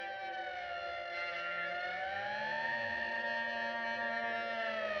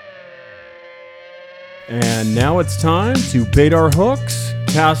And now it's time to bait our hooks,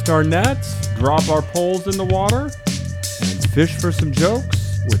 cast our nets, drop our poles in the water, and fish for some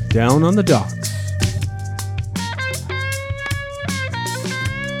jokes with Down on the Docks.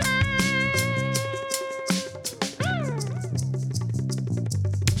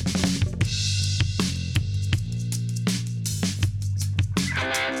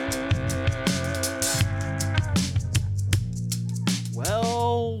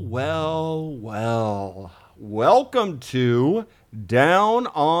 Well. Welcome to Down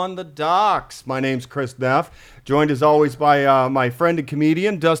on the Docks. My name's Chris Neff, joined as always by my friend and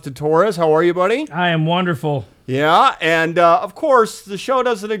comedian, Dustin Torres. How are you, buddy? I am wonderful. Yeah, and of course, the show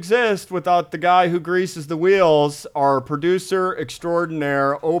doesn't exist without the guy who greases the wheels, our producer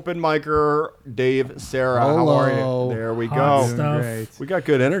extraordinaire, open micer, Dave Sarah. Hello. How are you? There we Hot go. stuff. Great. We got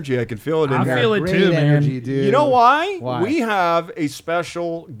good energy. I can feel it in I here. feel it Great too, man. energy, dude. You know why? Why? We have a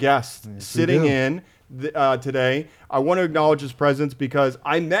special guest sitting do. in today. I want to acknowledge his presence because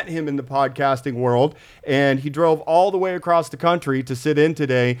I met him in the podcasting world, and he drove all the way across the country to sit in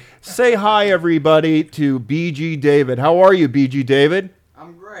today. Say hi, everybody, to BG David. How are you, BG David?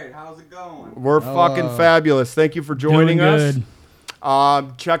 I'm great. How's it going? We're fucking fabulous. Thank you for joining Doing us. good.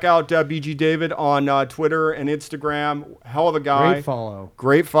 Check out BG David on Twitter and Instagram. Hell of a guy. Great follow.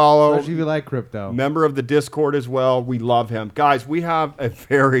 Great follow. Especially if you like crypto. Member of the Discord as well. We love him. Guys, we have a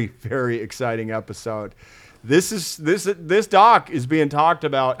very, very exciting episode. This doc is being talked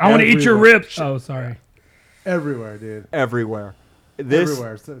about I want to eat your everywhere. ribs. Oh, sorry. Everywhere, dude. Everywhere.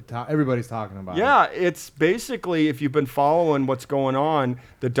 Everywhere. Everybody's talking about it. Yeah, it's basically, if you've been following what's going on,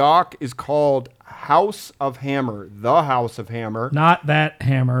 the doc is called House of Hammer. The House of Hammer. Not that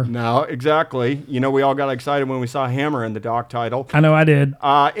hammer. No, exactly. You know, we all got excited when we saw Hammer in the doc title. I know I did.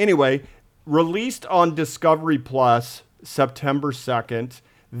 Anyway, released on Discovery Plus September 2nd.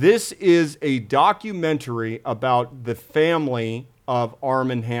 This is a documentary about the family of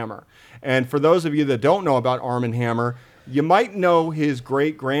Armie Hammer. And for those of you that don't know about Armie Hammer, you might know his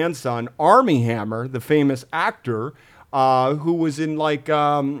great-grandson, Armie Hammer, the famous actor, who was in like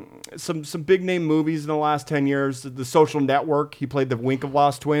some big-name movies in the last 10 years. The Social Network, he played the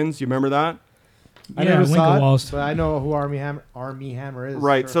Winklevoss twins. You remember that? I Yeah, never saw Winklevoss. it, but I know who Armie Hammer is.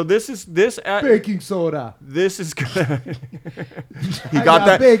 Right. So this Baking soda. This is good. he I got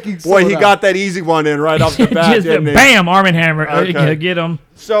that. baking Boy, he soda. got that easy one in right off the bat. Just didn't he? bam, Arm and Hammer. Okay. Get him.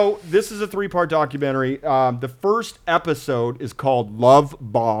 So this is a 3-part documentary. The first episode is called Love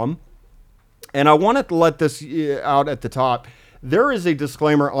Bomb, and I wanted to let this out at the top. There is a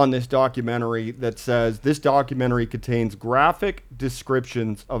disclaimer on this documentary that says this documentary contains graphic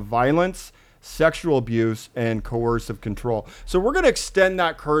descriptions of violence, sexual abuse, and coercive control. So we're going to extend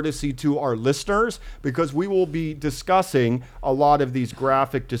that courtesy to our listeners because we will be discussing a lot of these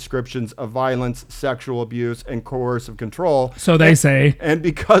graphic descriptions of violence, sexual abuse, and coercive control. So they say. And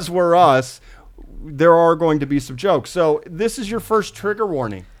because we're us, there are going to be some jokes. So this is your first trigger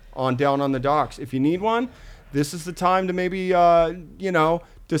warning on Down on the Docks. If you need one, this is the time to maybe,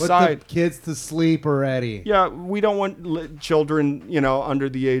 decide. Put the kids to sleep already. Yeah, we don't want children, under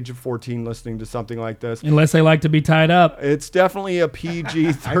the age of 14 listening to something like this. Unless they like to be tied up. It's definitely a I knew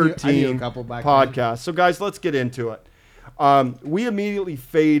PG-13 a couple back podcast. So, guys, let's get into it. We immediately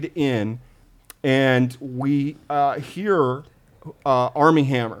fade in, and we hear Armie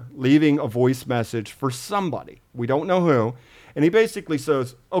Hammer leaving a voice message for somebody. We don't know who. And he basically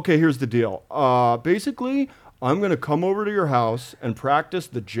says, okay, here's the deal. Basically, I'm going to come over to your house and practice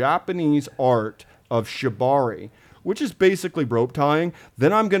the Japanese art of shibari, which is basically rope tying.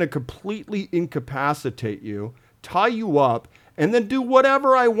 Then I'm going to completely incapacitate you, tie you up, and then do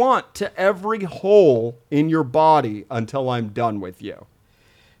whatever I want to every hole in your body until I'm done with you.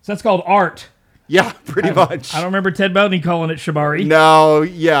 So that's called art. Yeah, pretty much. I don't remember Ted Bundy calling it shibari. No,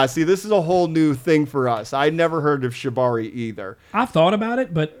 yeah. See, this is a whole new thing for us. I'd never heard of shibari either. I've thought about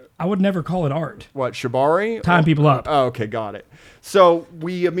it, but I would never call it art. What, shibari? Tying people up. Oh, okay, got it. So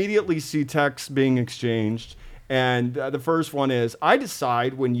we immediately see texts being exchanged. And the first one is, I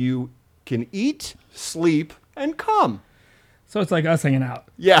decide when you can eat, sleep, and come. So it's like us hanging out.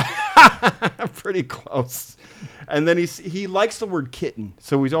 Yeah, pretty close. And then he likes the word kitten.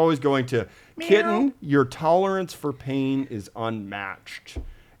 So he's always going to, kitten, your tolerance for pain is unmatched.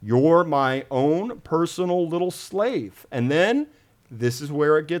 You're my own personal little slave. And then this is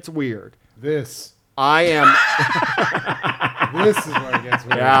where it gets weird. I am. This is where it gets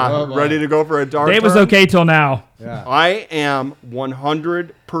weird. Yeah, Oh, boy. ready to go for a dark Dave was turn? okay till now. Yeah. I am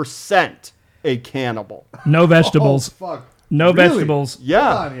 100% a cannibal. No vegetables. Oh, fuck. No Really? vegetables. Yeah.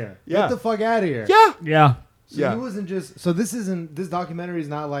 Hold on here. Yeah. Get the fuck out of here. Yeah. Yeah. So he wasn't just. So this documentary is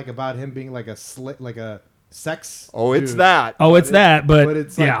not like about him being like a sex. Oh, it's dude. that. Oh, it's that, but But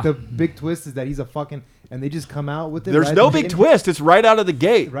it's like yeah. the big twist is that he's a fucking, and they just come out with it. There's right no at the big beginning. twist. It's right out of the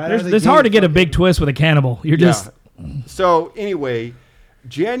gate. Right out of the It's hard to gate, get a fucking- big twist with a cannibal. You're just So anyway,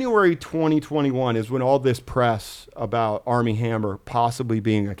 January 2021 is when all this press about Armie Hammer possibly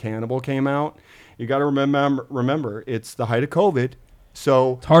being a cannibal came out. You got to remember, it's the height of COVID.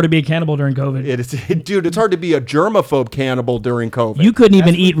 So it's hard to be a cannibal during COVID. it is, dude, it's hard to be a germaphobe cannibal during COVID. You couldn't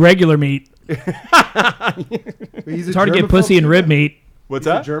even eat regular meat. It's hard to get pussy and rib meat. What's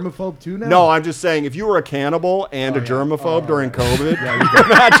He's that? a germaphobe too now? No, I'm just saying, if you were a cannibal and a yeah. germaphobe during right. COVID,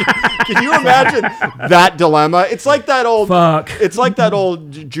 can you imagine that dilemma? It's like that old. Fuck. It's like that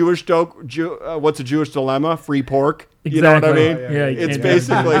old Jewish joke. What's a Jewish dilemma? Free pork. You know what I Exactly. mean? Yeah, you It's can't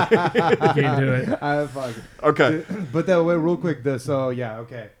do it. basically. You can't do it. Fuck. Okay. But that way, real quick.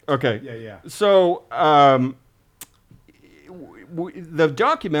 Okay. Okay. Yeah. So the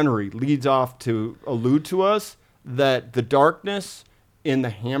documentary leads off to allude to us that the darkness in the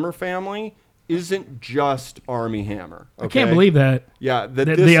Hammer family isn't just Armie Hammer. I can't believe that. Yeah,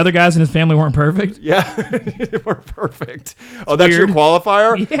 The other guys in his family weren't perfect. Yeah, we're perfect. Oh, that's your weird.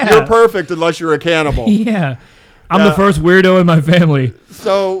 qualifier? Yeah. You're perfect unless you're a cannibal. Yeah. I'm the first weirdo in my family.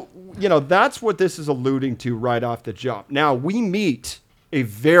 So, that's what this is alluding to right off the jump. Now, we meet a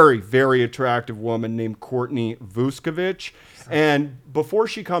very, very attractive woman named Courtney Vuskovic. And before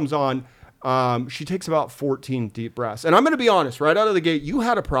she comes on, she takes about 14 deep breaths. And I'm going to be honest, right out of the gate, you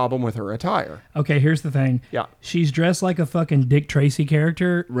had a problem with her attire. Okay, here's the thing. Yeah. She's dressed like a fucking Dick Tracy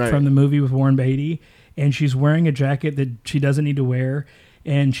character Right. from the movie with Warren Beatty, and she's wearing a jacket that she doesn't need to wear,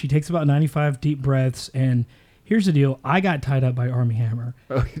 and she takes about 95 deep breaths. And here's the deal. I got tied up by Armie Hammer.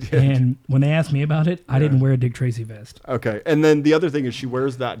 Oh, you did? And when they asked me about it, I didn't wear a Dick Tracy vest. Okay. And then the other thing is she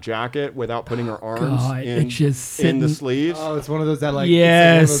wears that jacket without putting her arms God, in, it's just in the sitting- sleeves. Oh, it's one of those that like.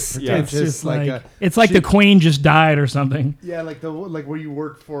 Yes. It's like Yeah. one of It's those just pretentious, like, it's like the queen just died or something. Yeah, like where you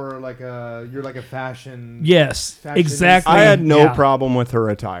work for you're like a fashion. Yes, Fashion exactly. I had no Yeah. problem with her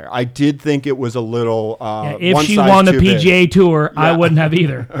attire. I did think it was a little Yeah, if one she size won the too big. PGA Tour, I Yeah. wouldn't have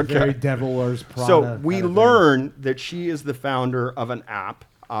either. Very Devil Wears Prada. So we kind of learn that she is the founder of an app.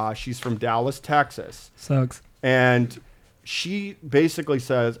 She's from Dallas, Texas. Sucks. And she basically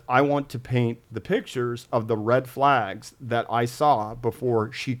says, I want to paint the pictures of the red flags that I saw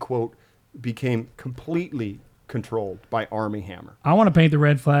before she, quote, became completely controlled by Armie Hammer. I want to paint the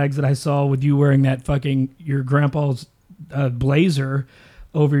red flags that I saw with you wearing that fucking your grandpa's blazer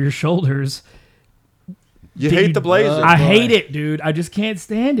over your shoulders. You Dude, hate the blazer. I boy. hate it, dude. I just can't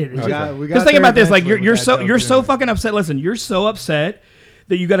stand it. It's We just- got- we got Just think there about this. Like eventually you're with that you're joke, so yeah. fucking upset. Listen, you're so upset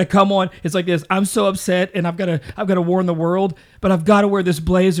that you got to come on. It's like this. I'm so upset, and I've got to warn the world, but I've got to wear this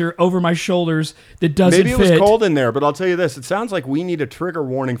blazer over my shoulders that doesn't Maybe it fit. was cold in there, but I'll tell you this. It sounds like we need a trigger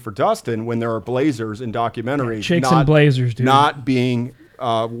warning for Dustin when there are blazers in documentaries. Chicks in blazers, dude. Not being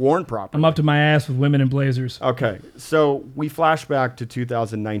worn properly. I'm up to my ass with women in blazers. Okay, so we flash back to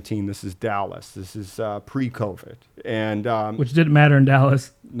 2019. This is Dallas. This is pre-COVID. And Which didn't matter in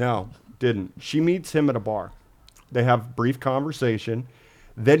Dallas. no, didn't. She meets him at a bar. They have brief conversation.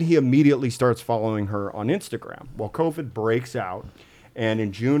 Then he immediately starts following her on Instagram. Well, COVID breaks out. And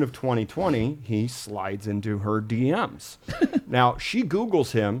in June of 2020, he slides into her DMs. Now, she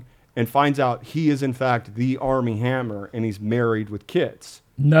Googles him and finds out he is, in fact, the Armie Hammer, and he's married with kids.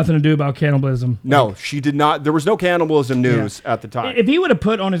 Nothing to do about cannibalism. No, she did not. There was no cannibalism news at the time. If he would have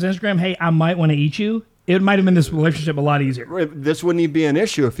put on his Instagram, "Hey, I might want to eat you," it might have been this relationship a lot easier. This wouldn't even be an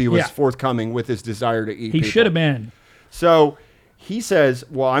issue if he was Yeah. forthcoming with his desire to eat He people. should have been. So he says,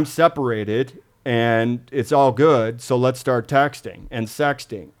 well, I'm separated and it's all good, so let's start texting and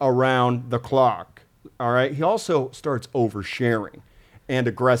sexting around the clock. All right? He also starts oversharing and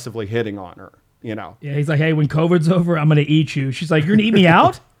aggressively hitting on her, you know. Yeah, he's like, "Hey, when COVID's over, I'm gonna eat you." She's like, "You're gonna eat me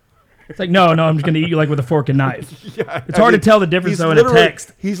out?" It's like, no, I'm just gonna eat you like with a fork and knife. Yeah, It's hard to tell the difference, he's though, in a literally-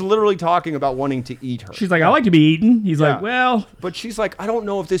 text. He's literally talking about wanting to eat her. She's like, "I like to be eaten." He's Yeah. like, "Well, But she's like, I don't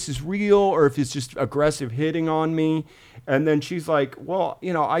know if this is real or if it's just aggressive hitting on me. And then she's like, well,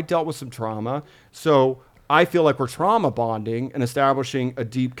 I dealt with some trauma. So I feel like we're trauma bonding and establishing a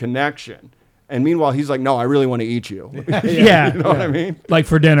deep connection. And meanwhile, he's like, no, I really want to eat you. yeah, You know what I mean? like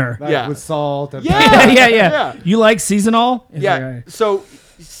for dinner." Like Yeah. with salt and Yeah. yeah. You like seasonal? It's Yeah. like, all right. So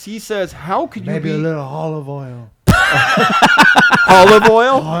he says, how could you maybe be a little olive oil. olive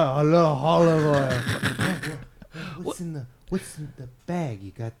oil? A little olive oil. What's in the bag?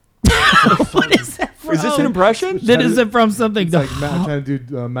 You got. What is that from? Is this an impression? That is it from something? It's like trying to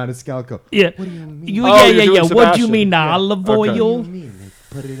do Maniscalco. yeah. What do you mean? You, Oh, yeah, you're yeah, doing yeah. What do you Sebastian. mean, Yeah. olive Okay. What do you oil? mean?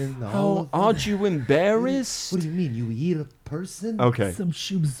 Put it in the Oh, hole. aren't you embarrassed? What do you mean? You eat a person? Okay. Some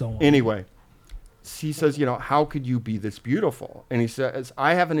shoes on. Anyway, he says, how could you be this beautiful? And he says,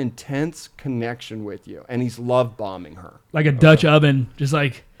 I have an intense connection with you. And he's love bombing her. Like a Dutch oven, just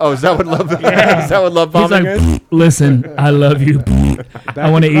like Oh, is that what love? Is that what love he's bombing is? like, listen, I love you.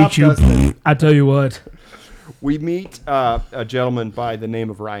 I want to eat you. I tell you what. We meet a gentleman by the name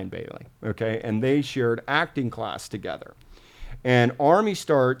of Ryan Bailey, okay? And they shared acting class together. And Armie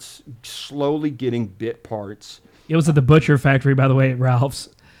starts slowly getting bit parts. It was at the butcher factory, by the way, at Ralph's.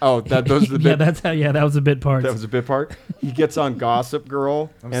 Oh, those are the Yeah, bit. that was a bit part. That was a bit part. He gets on Gossip Girl.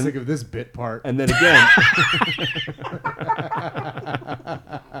 I'm sick of this bit part. And then again,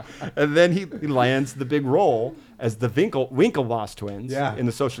 and then he lands the big role as the Winklevoss twins in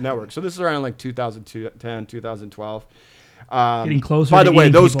The Social Network. So this is around like 2010, 2012. Getting closer By to the way,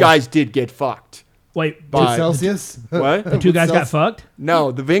 eating those people. guys did get fucked. Wait, By- Celsius? What? the two guys got fucked?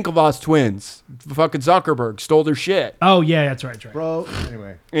 No, the Winklevoss twins. Fucking Zuckerberg stole their shit. Oh, yeah, that's right. Bro,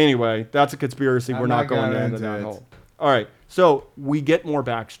 Anyway, that's a conspircy. We're not going down into that it. hole. All right. So we get more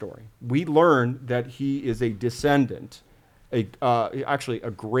backstory. We learn that he is a descendant, actually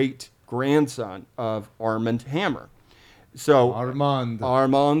a great grandson of Armand Hammer. So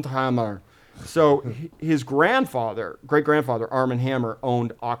Armand Hammer. So his grandfather, great grandfather, Armand Hammer,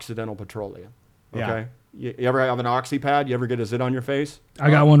 owned Occidental Petroleum. Okay. Yeah. You ever have an oxy pad? You ever get a zit on your face? I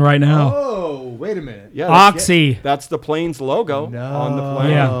got one right now. Oh, wait a minute. Yeah. Oxy. That's the plane's logo on the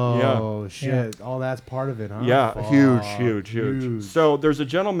plane. Yeah. Oh, shit. All that's part of it, huh? Yeah, Fuck. huge. So there's a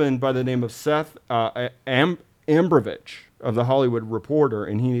gentleman by the name of Seth Ambrovich of the Hollywood Reporter,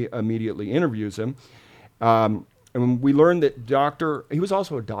 and he immediately interviews him. And we learned that he was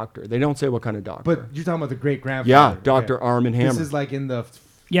also a doctor. They don't say what kind of doctor. But you're talking about the great grandfather. Yeah, Dr. Armand Hammer. This is like in the.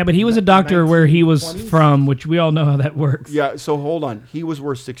 Yeah, but he was a doctor where he was 1920s? from, which we all know how that works. Yeah, so hold on. He was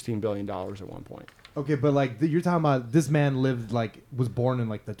worth $16 billion at one point. Okay, but like you're talking about this man was born in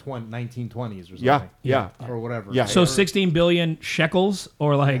like the 1920s or something. Yeah. Or whatever. Yeah. So 16 billion shekels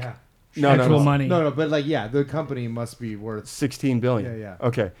or like Yeah. actual money? No, but like, the company must be worth. $16 billion. Yeah.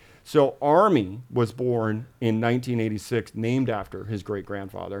 Okay. So Armie was born in 1986, named after his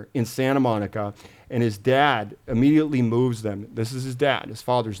great-grandfather, in Santa Monica, and his dad immediately moves them. This is his dad. His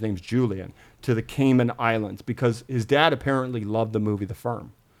father's name's Julian, to the Cayman Islands because his dad apparently loved the movie The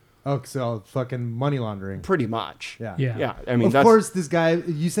Firm. Oh, so fucking money laundering. Pretty much. Yeah. Yeah. I mean, Of course, this guy.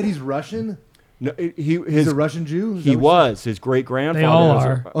 You said he's Russian. No, He's a Russian Jew. Is He that what was. His great-grandfather They all was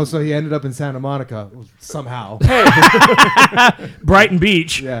are. Oh, so he ended up in Santa Monica somehow. Brighton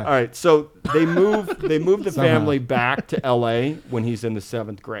Beach. Yeah. All right, so they move the family back to L.A. when he's in the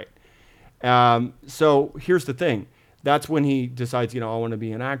 7th grade. So here's the thing. That's when he decides, I want to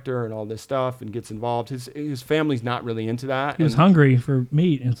be an actor and all this stuff and gets involved. His family's not really into that. He was hungry for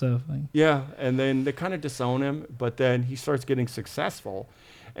meat and stuff. Yeah, and then they kind of disown him, but then he starts getting successful.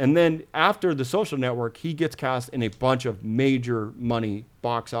 And then after The Social Network, he gets cast in a bunch of major money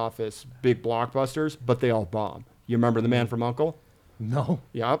box office, big blockbusters, but they all bomb. You remember The Man from U.N.C.L.E.? No.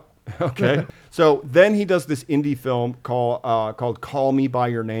 Yep. Okay. So then he does this indie film called Call Me By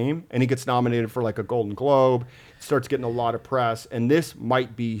Your Name, and he gets nominated for like a Golden Globe, starts getting a lot of press, and this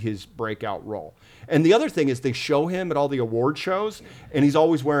might be his breakout role. And the other thing is they show him at all the award shows, and he's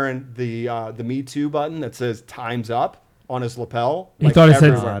always wearing the Me Too button that says "Time's Up" on his lapel. He thought it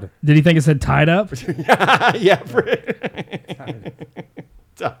said. Did he think it said tied up? Yeah.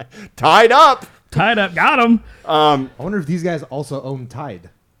 Tied up. Tied up. Got him. I wonder if these guys also own Tide.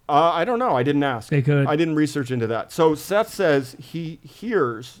 I don't know. I didn't ask. They could. I didn't research into that. So Seth says he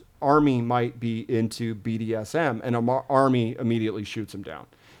hears Armie might be into BDSM, and Armie immediately shoots him down.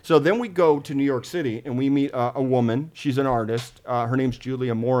 So then we go to New York City, and we meet a woman. She's an artist. Her name's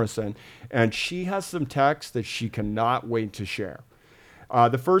Julia Morrison, and she has some texts that she cannot wait to share.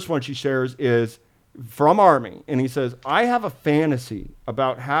 The first one she shares is from Armie, and he says, I have a fantasy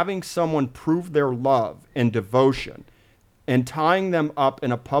about having someone prove their love and devotion and tying them up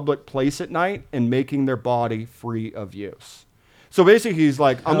in a public place at night and making their body free of use. So basically he's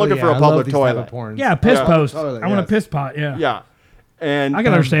like, I'm looking for a public toilet. Yeah, piss post. Toilet, I want a yes. piss pot. Yeah. Yeah. And I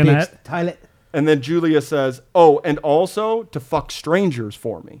can understand that. Toilet. And then Julia says, oh, and also to fuck strangers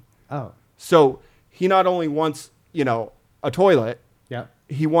for me. Oh. So he not only wants, a toilet, Yeah.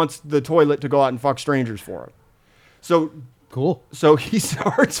 he wants the toilet to go out and fuck strangers for him. So Cool. So he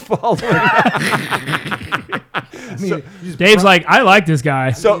starts following. I mean, you just Dave's like, I like this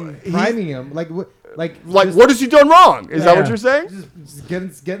guy. So priming him like just, what has he done wrong? Is that what you're saying? Just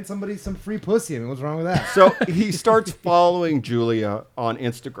getting somebody some free pussy. I mean, what's wrong with that? So he starts following Julia on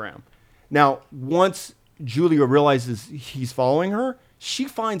Instagram. Now, once Julia realizes he's following her, she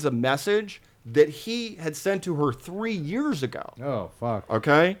finds a message that he had sent to her 3 years ago. Oh, fuck.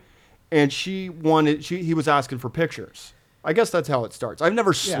 Okay? And he was asking for pictures. I guess that's how it starts. I've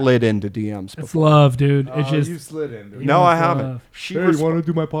never slid into DMs It's before. love, dude. It's Oh, just you slid into it. No, I wants haven't. love. She Hey, you want to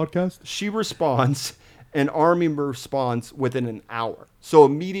do my podcast? she responds, and Armie responds within an hour. So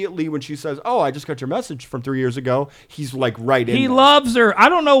immediately when she says, "Oh, I just got your message from 3 years ago," he's like right in. he there. loves her. I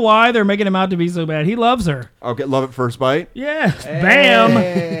don't know why they're making him out to be so bad. He loves her. Okay, love at first bite. Yeah, bam.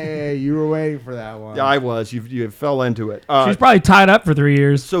 Hey, you were waiting for that one. Yeah, I was. You fell into it. She's probably tied up for 3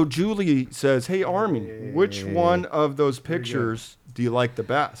 years. So Julie says, "Hey, Armie, which one of those pictures do you like the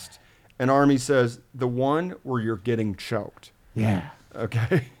best?" And Armie says, "The one where you're getting choked." Yeah.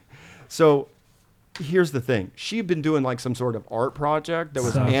 Okay. So here's the thing. She'd been doing like some sort of art project that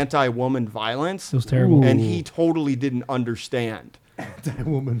was Sucked. anti-woman violence. It was terrible. And he totally didn't understand.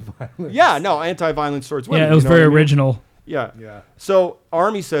 Anti-woman violence. Yeah, no, anti-violence towards women. Yeah, it was you know very what I mean? original. Yeah. Yeah. So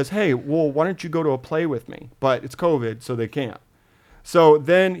Armie says, "Hey, well, why don't you go to a play with me?" But it's COVID, so they can't. So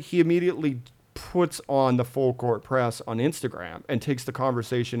then he immediately puts on the full court press on Instagram and takes the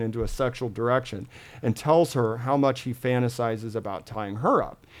conversation into a sexual direction and tells her how much he fantasizes about tying her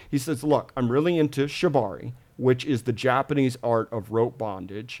up. He says, "Look, I'm really into shibari, which is the Japanese art of rope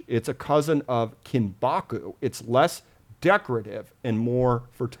bondage. It's a cousin of kinbaku. It's less decorative and more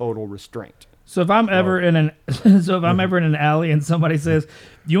for total restraint." So if I'm ever in an alley and somebody says,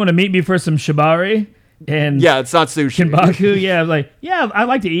 "You want to meet me for some shibari?" and Yeah, it's not sushi. Kinbaku, yeah, I'm like, yeah, I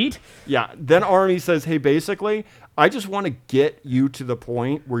like to eat. Yeah. Then Armie says, "Hey, basically, I just want to get you to the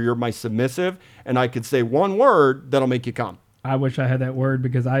point where you're my submissive and I could say one word that'll make you come." I wish I had that word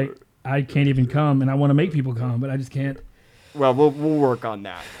because I can't even come, and I want to make people come, but I just can't. Well, we'll work on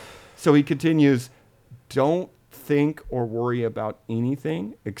that. So he continues, "Don't think or worry about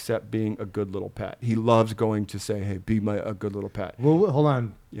anything except being a good little pet." He loves going to say, "Hey, be a good little pet." Well, hold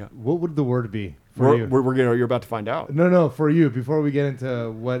on. Yeah. What would the word be for you? You're about to find out. No, for you. Before we get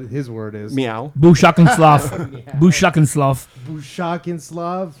into what his word is. Meow. Bushakenslav. Bushakenslav.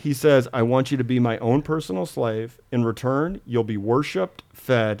 Bushakenslav. He says, "I want you to be my own personal slave. In return, you'll be worshipped,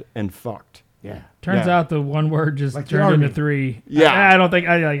 fed, and fucked." Yeah. Turns Yeah. out the one word just Like the turned into Army. 3. Yeah. I don't think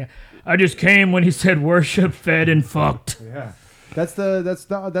I just came when he said worship, fed, and fucked. Yeah. That's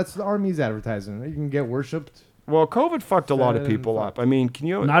the Army's advertising. You can get worshipped. Well, COVID fucked a lot of Fed and people fucked. up. I mean, can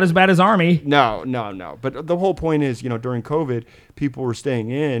you... Not as bad as Army. No. But the whole point is, during COVID, people were staying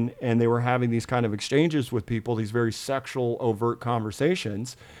in and they were having these kind of exchanges with people, these very sexual, overt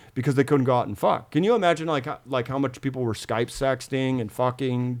conversations, because they couldn't go out and fuck. Can you imagine like how much people were Skype sexting and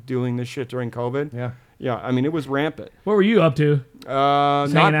fucking doing this shit during COVID? Yeah. Yeah, I mean, it was rampant. What were you up to? Not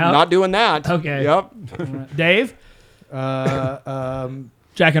hanging out? not doing that. Okay. Yep. Dave? Uh,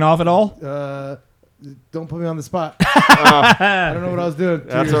 Jacking off at all? don't put me on the spot. I don't know what I was doing. 2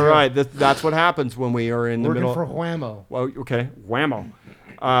 That's years all ago. right. That's what happens when we are in the Working middle. for Whammo. Well, okay, whammo.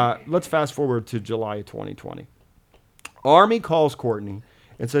 Let's fast forward to July 2020. Armie calls Courtney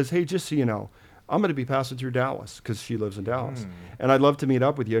and says, "Hey, just so you know, I'm going to be passing through Dallas," because she lives in Dallas, "and I'd love to meet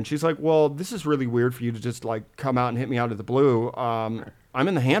up with you." And she's like, "Well, this is really weird for you to just like come out and hit me out of the blue. I'm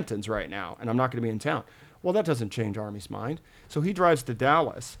in the Hamptons right now, and I'm not going to be in town." Well, that doesn't change Armie's mind. So he drives to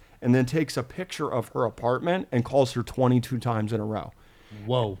Dallas and then takes a picture of her apartment and calls her 22 times in a row.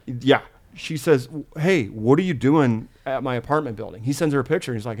 Whoa. Yeah. She says, "Hey, what are you doing at my apartment building?" He sends her a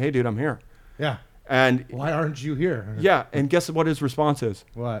picture. And he's like, "Hey, dude, I'm here." Yeah. And Why aren't you here? yeah, and guess what his response is?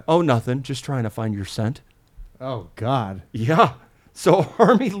 What? "Oh, nothing. Just trying to find your scent." Oh God. Yeah. So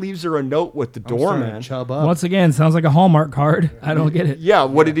Armie leaves her a note with the I'm starting to doorman. chub up. Once again, sounds like a Hallmark card. I don't get it. Yeah.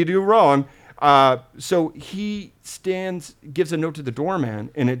 What did he do wrong? So he gives a note to the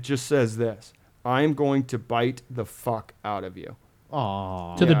doorman, and it just says this: "I'm going to bite the fuck out of you."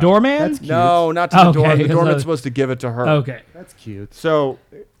 Aw. To the Yeah. doorman? That's cute. No, not to the Okay, doorman. The 'cause doorman's supposed to give it to her. Okay. That's cute. So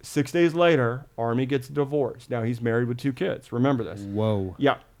 6 days later, Armie gets divorced. Now he's married with 2 kids. Remember this. Whoa.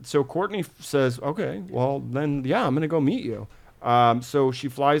 Yeah. So Courtney says, "Okay, well then, yeah, I'm gonna go meet you." So she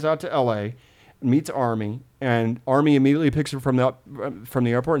flies out to L.A., meets Armie, and Armie immediately picks her from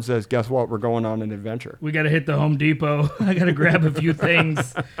the airport and says, "Guess what? We're going on an adventure." We got to hit the Home Depot. I got to grab a few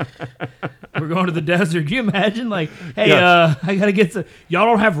things. We're going to the desert. Can you imagine? Like, hey, Yeah. I got to get some. Y'all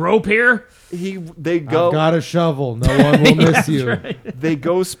don't have rope here? They go. I've got a shovel. No one will miss you. They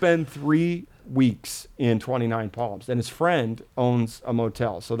go spend 3 weeks in 29 Palms, and his friend owns a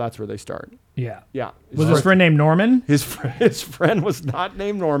motel, so that's where they start. Yeah. Yeah. Was his friend named Norman? His friend was not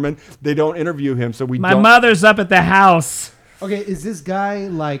named Norman. They don't interview him, so we My don't. mother's up at the house. Okay, is this guy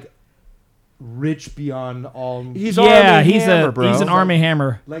like rich beyond all? He's Yeah, Armie he's Hammer, bro. he's an Army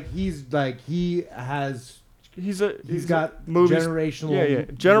Hammer. he has He's got movies,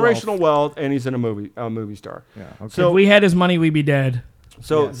 generational generational wealth, and he's in a movie star. Yeah. Okay. So if we had his money, we'd be dead.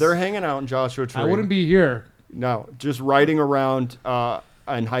 So Yes. they're hanging out in Joshua Tree. I wouldn't be here. No, just riding around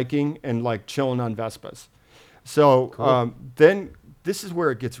and hiking and like chilling on Vespas. So Cool. then this is where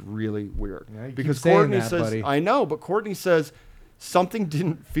it gets really weird Yeah, you keep because saying Courtney that, says, buddy. I know, but Courtney says something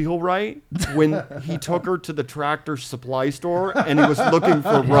didn't feel right when he took her to the Tractor Supply store and he was looking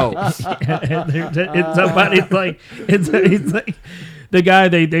for ropes. It's somebody's like, it's like the guy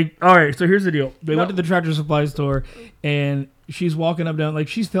they all right. So here's the deal. They went to the Tractor Supply store and she's walking up down like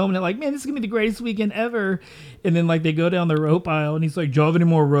she's filming it like, man, this is gonna be the greatest weekend ever. And then like they go down the rope aisle and he's like, do you have any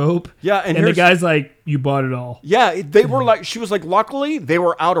more rope? Yeah, and the guy's like, you bought it all. Yeah, they were like, she was like, luckily they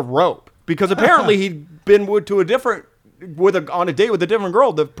were out of rope because apparently he'd been on a date with a different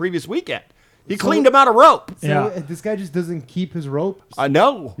girl the previous weekend. He cleaned him out of rope. So this guy just doesn't keep his rope. I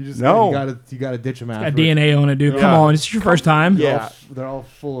know. You just no. You gotta ditch him out. Got DNA on it, dude. Yeah. Come on, it's your first time. Yeah. They're all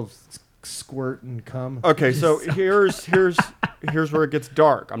full of squirt and cum. Okay, so here's where it gets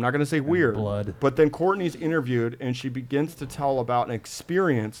dark. I'm not going to say weird. blood. But then Courtney's interviewed, and she begins to tell about an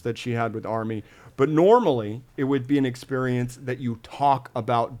experience that she had with Armie. But normally, it would be an experience that you talk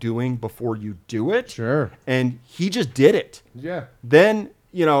about doing before you do it. Sure. And he just did it. Yeah. Then,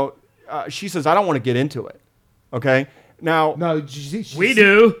 she says, I don't want to get into it. Okay? Now, No, We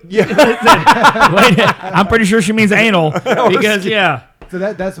do. yeah. Wait, I'm pretty sure she means anal because So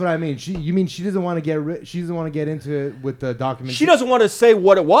that's what I mean. You mean she doesn't want to she doesn't want to get into it with the document. She doesn't want to say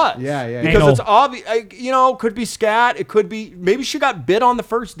what it was. Yeah. Because Anal. it's obvious. It could be scat. It could be, maybe she got bit on the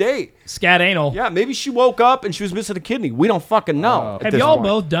first date. scat anal. Yeah, maybe she woke up and she was missing a kidney. We don't fucking know. at Have this y'all point.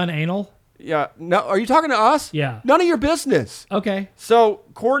 both done anal? Yeah. No. Are you talking to us? Yeah. None of your business. Okay. So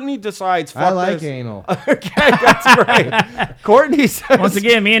Courtney decides. Fuck I like this. anal. Okay, that's great. Courtney says. Once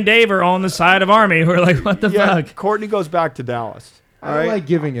again, me and Dave are on the side of Armie. We're like, what the fuck? Courtney goes back to Dallas. I All don't right. like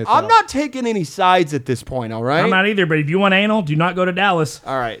giving it. I'm though. not taking any sides at this point. All right. I'm not either, but if you want anal, do not go to Dallas.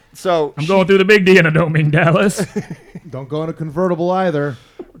 All right. So I'm going through the big D and I don't mean Dallas. Don't go in a convertible either.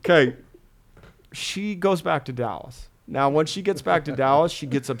 Okay. She goes back to Dallas. Now, when she gets back to Dallas, she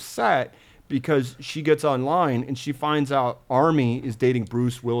gets upset because she gets online and she finds out Armie is dating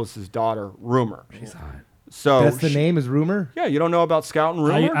Bruce Willis's daughter, Rumor. She's hot. So That's the name is Rumor. Yeah, you don't know about Scout and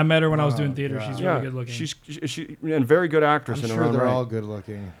Rumor? I met her when I was doing theater. God. She's yeah, really good looking. She's and very good actress I'm in her sure own they're right. all good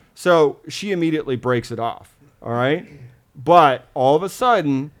looking. So she immediately breaks it off. All right, but all of a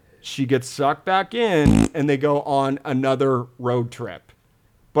sudden she gets sucked back in, and they go on another road trip.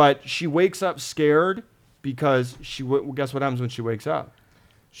 But she wakes up scared because guess what happens when she wakes up?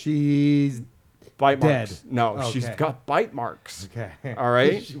 She's Bite dead. marks. No, Okay. she's got bite marks. okay. All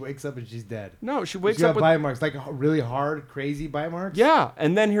right. She wakes up and she's dead. No, she wakes She's got up with bite marks, like really hard, crazy bite marks. yeah,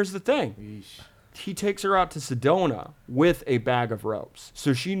 and then here's the thing. Yeesh. He takes her out to Sedona with a bag of ropes.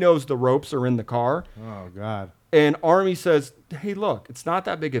 So she knows the ropes are in the car. Oh God. And Armie says, hey, look, it's not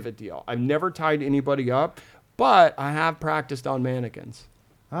that big of a deal. I've never tied anybody up, but I have practiced on mannequins.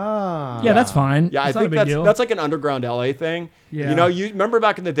 Ah. yeah, that's fine. Yeah, It's I not a think big deal. that's like an underground LA thing. Yeah. You remember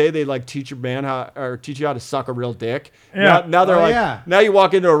back in the day they like teach you how to suck a real dick. Yeah. Now they're Oh, like yeah. now you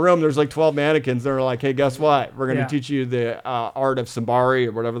walk into a room, there's like 12 mannequins. They're like, hey, guess what? We're gonna Yeah. teach you the art of Sambari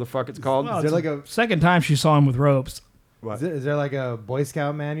or whatever the fuck it's called. Well, Is there like a second time she saw him with ropes. is there like a Boy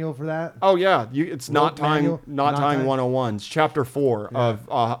Scout manual for that? Oh yeah, it's Rope not tying manual? not Knot tying tying? 101s, chapter 4 of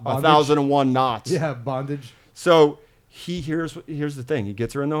Bondage? 1001 knots. Yeah, bondage. So here's the thing. He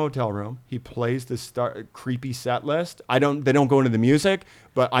gets her in the hotel room. He plays this creepy set list. They don't go into the music,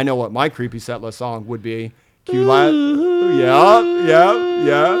 but I know what my creepy set list song would be. Yeah.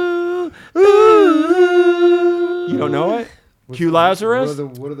 You don't know it? Q Lazarus?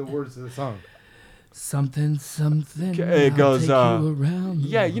 What are the words to the song? Something. It goes, I'll take you around.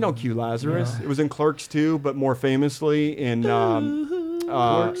 Yeah, you know Q Lazarus. Yeah. It was in Clerks 2, but more famously in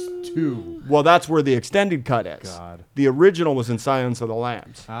Clerks 2. well, that's where the extended cut is. God. The original was in Silence of the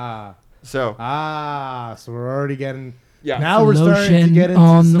Lambs. So So we're already getting. yeah. Now we're starting to Lotion get into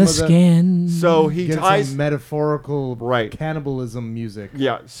on some the of the skin. So he get ties. some metaphorical Right. cannibalism music.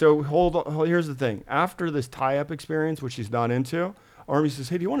 Yeah. So hold on. Here's the thing. After this tie-up experience, which he's not into, Armie says,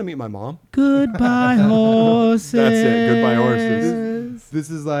 "Hey, do you want to meet my mom?" Goodbye horses. That's it. Goodbye horses. This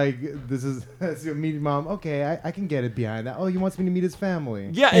is that's your meeting mom. Okay, I can get it behind that. Oh, he wants me to meet his family.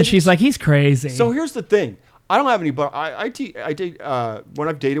 Yeah. And she's like, he's crazy. So here's the thing. I don't have any, but I date when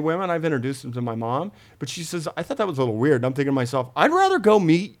I've dated women, I've introduced them to my mom. But she says, I thought that was a little weird. I'm thinking to myself, I'd rather go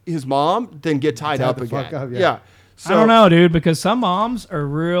meet his mom than get tied Tied up the again. fuck up, yeah. Yeah. So I don't know, dude, because some moms are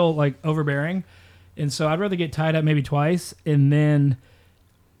real like overbearing, and so I'd rather get tied up maybe twice and then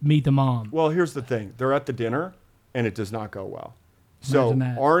meet the mom. Well, here's the thing. They're at the dinner, and it does not go well. So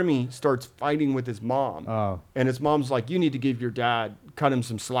Imagine that. Armie starts fighting with his mom. Oh. And his mom's like, you need to give your dad, cut him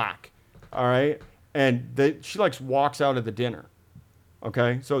some slack. All right? And she like walks out of the dinner.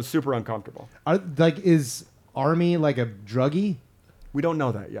 Okay? So it's super uncomfortable. Is Armie like a druggie? We don't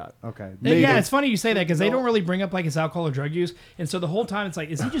know that yet. Okay. Yeah, it's funny you say that because they don't really bring up like his alcohol or drug use, and so the whole time it's like,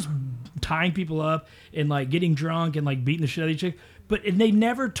 is he just tying people up and like getting drunk and like beating the shit out of each other? But they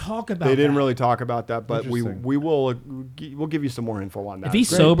never talk about. They didn't that. really talk about that, but Interesting. we'll give you some more info on that. If he's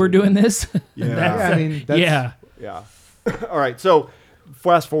Great, sober dude. doing this, Yeah. Yeah, I mean, that's, yeah. Yeah. All right. So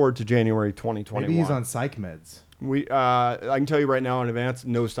fast forward to January 2021. maybe he's on psych meds. I can tell you right now in advance,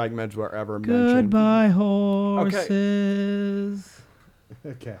 no psych meds were ever mentioned. Goodbye horses.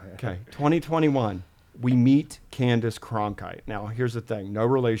 Okay. Okay, 2021, we meet Candace Cronkite. Now, here's the thing. No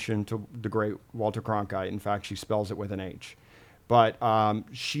relation to the great Walter Cronkite. In fact, she spells it with an H. But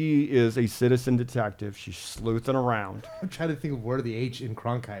she is a citizen detective. She's sleuthing around. I'm trying to think of where the H in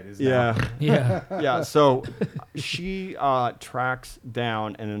Cronkite is now. Yeah. Yeah. Yeah, so she tracks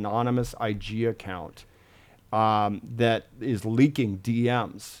down an anonymous IG account that is leaking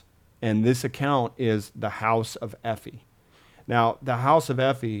DMs. And this account is the House of Effie. Now, the House of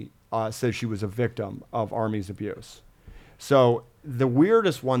Effie says she was a victim of Armie's abuse. So the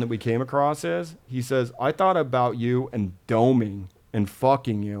weirdest one that we came across is, he says, I thought about you and doming and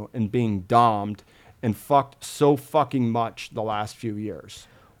fucking you and being dommed and fucked so fucking much the last few years.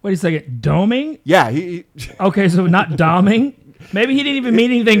 Wait a second, doming? Yeah, he Okay, so not doming. Maybe he didn't even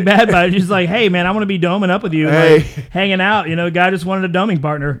mean anything bad by it. Just like, hey man, I want to be doming up with you, Hey. like, hanging out. You know, the guy just wanted a doming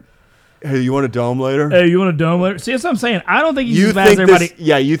partner. hey, you want a dome later? Hey, you want a dome later? See, that's what I'm saying. I don't think he's You as bad as think everybody. this-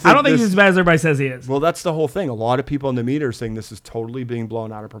 yeah, you think I don't think this- he's as bad as everybody says he is. Well, that's the whole thing. A lot of people in the media are saying this is totally being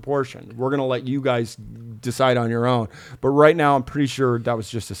blown out of proportion. We're going to let you guys decide on your own. But right now, I'm pretty sure that was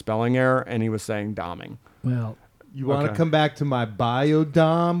just a spelling error, and he was saying doming. Well, You want to Okay. come back to my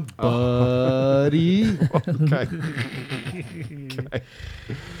biodom, buddy? Okay.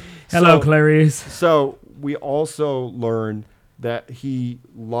 hello, So- Clarice. So we also learned that he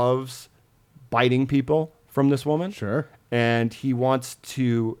loves biting people from this woman. Sure. And he wants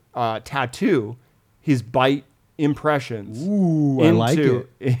to tattoo his bite impressions Ooh, I like it.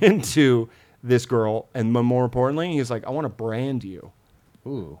 into this girl. And more importantly, he's like, I want to brand you.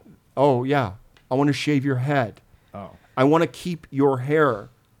 Ooh. Oh, yeah. I want to shave your head. Oh. I want to keep your hair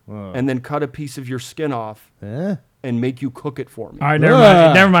Oh. and then cut a piece of your skin off Eh? and make you cook it for me. All right, never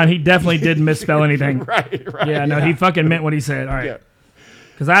mind. Never mind. He definitely didn't misspell anything. Right. Yeah, no, he fucking meant what he said. All Yeah. right.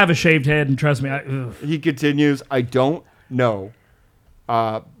 Because I have a shaved head, and trust me, ugh. He continues, I don't know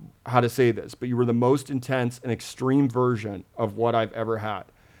how to say this, but you were the most intense and extreme version of what I've ever had.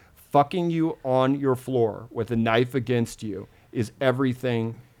 Fucking you on your floor with a knife against you is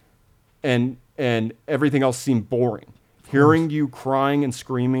everything, and everything else seemed boring. Hearing you crying and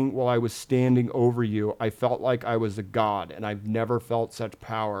screaming while I was standing over you, I felt like I was a god, and I've never felt such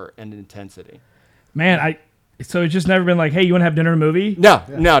power and intensity. Man, so it's just never been like, hey, you want to have dinner and a movie? No.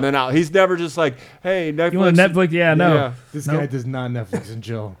 He's never just like, hey, Netflix. You want a Netflix? Yeah, no. Yeah. This Nope. guy does not Netflix and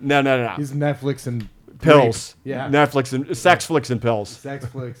chill. No. He's Netflix and Pills. rape. Yeah. Netflix and sex flicks and pills. Sex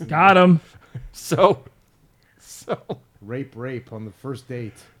flicks. And Got him. So rape on the first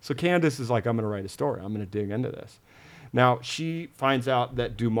date. So Candace is like, I'm going to write a story. I'm going to dig into this. Now, she finds out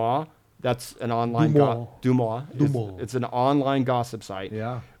that Dumas, that's an online... Dumas. It's an online gossip site.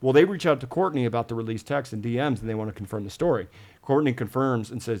 Yeah. Well, they reach out to Courtney about the released text and DMs, and they want to confirm the story. Courtney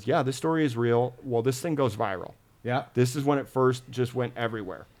confirms and says, yeah, this story is real. Well, this thing goes viral. Yeah. This is when it first just went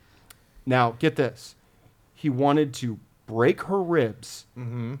everywhere. Now, get this. He wanted to break her ribs,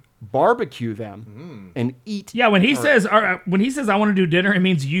 barbecue them, and eat. Yeah, when he says I want to do dinner, it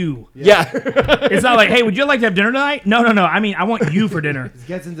means you. Yeah. It's not like, hey, would you like to have dinner tonight? No. I mean, I want you for dinner. It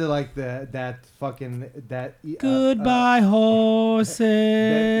gets into like that. Goodbye,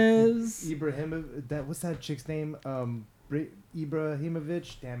 horses. What's that chick's name?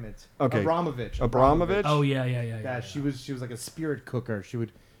 Ibrahimovic. Damn it. Okay. Abramovich. Oh, yeah. Yeah, she was like a spirit cooker. She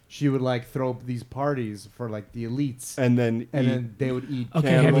would like throw these parties for like the elites, and then they would eat.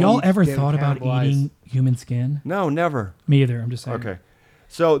 Okay, have y'all ever thought about cannibalize. eating human skin? No, never. Me either. I'm just saying. Okay.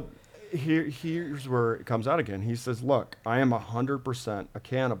 So here's where it comes out again. He says, look, I am 100% a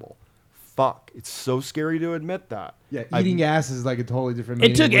cannibal. Fuck. It's so scary to admit that. Yeah, eating ass is like a totally different.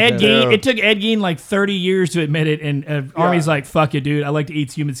 It took meaning Ed with the- Gein. It took Ed Gein like 30 years to admit it, and Armie's like, "Fuck you, dude. I like to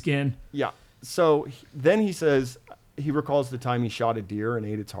eat human skin." Yeah. So then he says he recalls the time he shot a deer and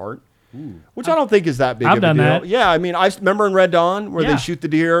ate its heart. which I don't think is that big I've of a done deal. that. Yeah, I mean, I remember in Red Dawn where Yeah. they shoot the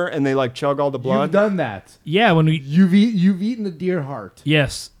deer and they like chug all the blood. You've done that. Yeah, when we You've eaten the deer heart.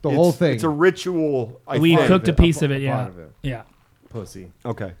 yes, The whole thing. It's a ritual. we think. cooked a piece of A it. Yeah, part of it. yeah. Pussy.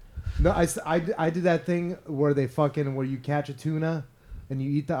 Okay. No, I did that thing where where you catch a tuna and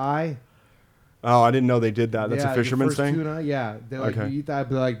you eat the eye. Oh, I didn't know they did that. That's Yeah, a the fisherman's first thing. Tuna, yeah, they're like Okay. you eat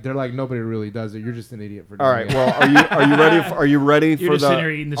that, but they're like nobody really does it. You're just an idiot for doing All right. it. Well, are you ready You're for just sitting there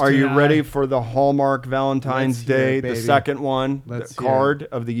eating the this Are you tuna ready eye. for the Hallmark Valentine's Let's hear Day, it, the baby. second one, Let's the hear it. card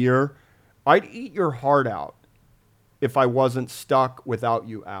of the year? I'd eat your heart out if I wasn't stuck without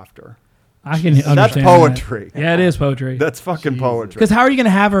you after. I can understand. That's that. poetry. Yeah, it is poetry. That's fucking Jesus. poetry. Because how are you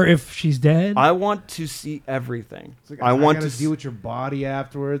gonna have her if she's dead? I want to see everything. It's like, I want gotta to deal with your body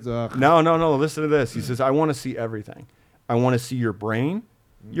afterwards. Ugh. No. Listen to this. He says, I want to see everything. I want to see your brain,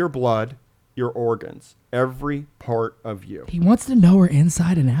 your blood, your organs, every part of you. He wants to know her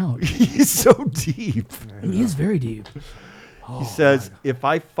inside and out. He's so deep. He is very deep. He says, if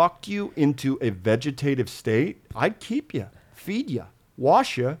I fucked you into a vegetative state, I'd keep you, feed you,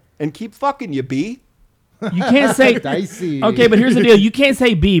 wash you, and keep fucking you, B. You can't say Dicey. okay, but here's the deal. You can't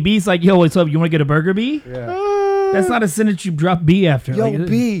say B. B's like, yo, what's up? You want to get a burger, B? Yeah. That's not a sentence you drop B after. Yo, Like,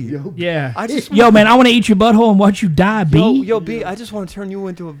 B. Yeah. I just Yo, man, I want to eat your butthole and watch you die, B. Yo, B, I just want to turn you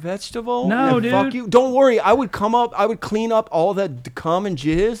into a vegetable. No, and fuck dude. you. Don't worry. I would clean up all that cum and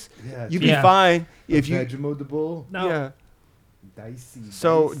jizz. Yeah, You'd be Yeah. fine if you. Vegemable. No. Yeah. Dicey.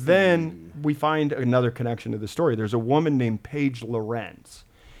 So dicey. then we find another connection to the story. There's a woman named Paige Lorenz,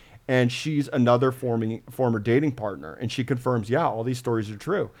 and she's another former dating partner, and she confirms, yeah, all these stories are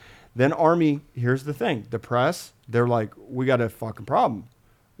true. Then Armie, here's the thing. The press, they're like, we got a fucking problem.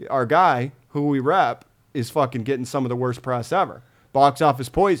 Our guy, who we rep, is fucking getting some of the worst press ever. Box office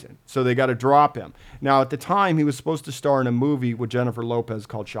poison. So they got to drop him. Now, at the time, he was supposed to star in a movie with Jennifer Lopez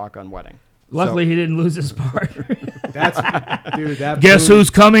called Shotgun Wedding. Luckily, he didn't lose his part. That's dude. That Guess booty, who's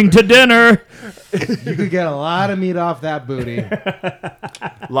coming to dinner? You could get a lot of meat off that booty.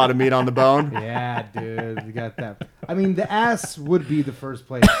 A lot of meat on the bone. Yeah, dude. You got that. I mean, the ass would be the first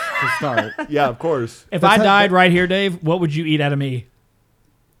place to start. Yeah, of course. If That's I how- died right here, Dave, what would you eat out of me?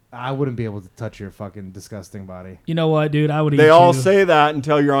 I wouldn't be able to touch your fucking disgusting body. You know what, dude? I would eat They all you. say that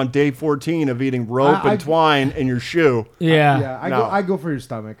until you're on day 14 of eating rope I- and twine in your shoe. Yeah. Yeah, No. I go for your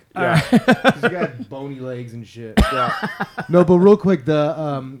stomach. Yeah. 'Cause you got bony legs and shit. Yeah. No, but real quick,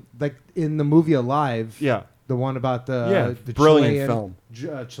 the like in the movie Alive, Yeah. the one about Yeah, the brilliant film.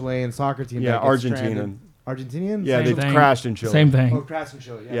 Chilean soccer team. Yeah, that gets Argentinian. stranded. Argentinian. Yeah, Same they thing. crashed in Chile. Same thing. Oh, crash in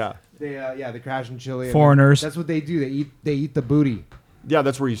Chile. Yeah. They crash in Chile. and Foreigners. That's what they do. They eat the booty. Yeah,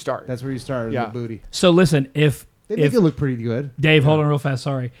 that's where you start. That's where you start. Yeah. The booty. So listen, if They make it look pretty good. Dave, hold on real fast.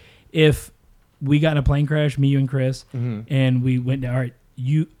 Sorry. If we got in a plane crash, me, you, and Chris, Mm-hmm. and we went down, all right,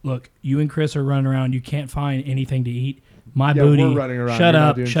 you and Chris are running around. You can't find anything to eat. My Yeah, booty. we're running around. Shut You're not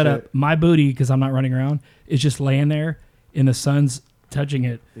up. doing Shut up. shit. My booty, because I'm not running around, is just laying there, and the sun's touching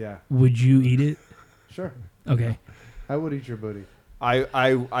it. Yeah. Would you eat it? Sure. Okay. I would eat your booty. I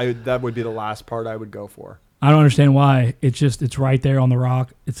that would be the last part I would go for. I don't understand why. It's right there on the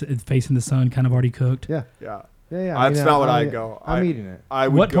rock. It's facing the sun, kind of already cooked. Yeah. Yeah. Yeah. That's not what I'd go. I'm eating it. I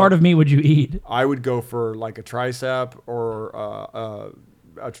would What go, part of me would you eat? I would go for like a tricep or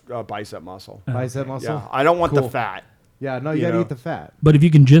a bicep muscle. Bicep muscle. Yeah, I don't want the Cool. fat. Yeah. No, You you gotta know. eat the fat. But if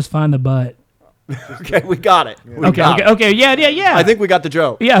you can just find the butt. Okay, we got it. We Okay. got Okay. it. Okay. Yeah. I think we got the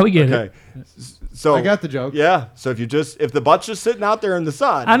joke. Yeah, we get Okay. it. So I got the joke. Yeah. So if the butt's just sitting out there in the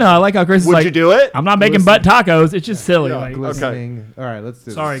sun, I know. I like how Chris is would like, you do it? I'm not making Listen. butt tacos. It's just silly. Yeah. Like, Glistening. All right, let's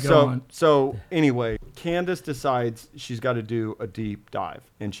do Sorry, this. go on. So anyway, Candace decides she's got to do a deep dive,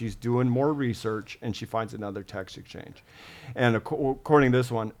 and she's doing more research, and she finds another text exchange. And according to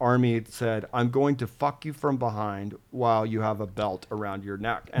this one, Armie said, "I'm going to fuck you from behind while you have a belt around your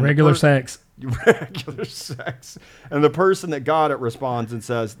neck." And the regular sex. regular sex. And the person that got it responds and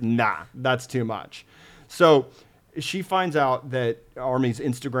says, "Nah, that's too much." So she finds out that Armie's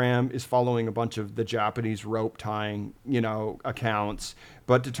Instagram is following a bunch of the Japanese rope tying, accounts,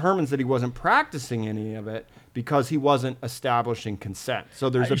 but determines that he wasn't practicing any of it because he wasn't establishing consent. So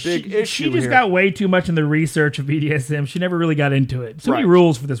there's a big issue She just here. got way too much in the research of BDSM. She never really got into it. So many Right.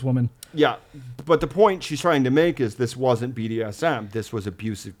 rules for this woman. Yeah, but the point she's trying to make is this wasn't BDSM. This was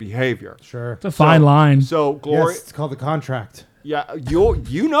abusive behavior. Sure. It's a fine line. So Gloria, Yes, it's called the contract. yeah,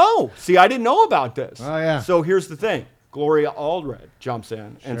 you know. See, I didn't know about this. Oh, yeah. So here's the thing: Gloria Allred jumps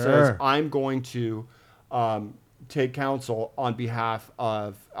in and says, Sure. "I'm going to take counsel on behalf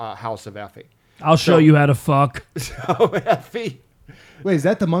of House of Effie." I'll show you how to fuck. So Effie, Wait, is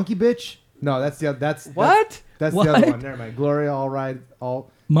that the monkey bitch? No, that's the that's what? That's What? the other one. Never mind. Gloria, all right, all.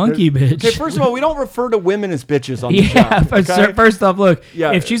 Monkey bitch. Okay, first of all, we don't refer to women as bitches on the Yeah, show. Okay? first off, look,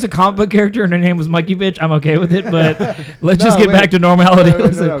 Yeah. if she's a comic book character and her name was Monkey Bitch, I'm okay with it, but let's just get back to normality.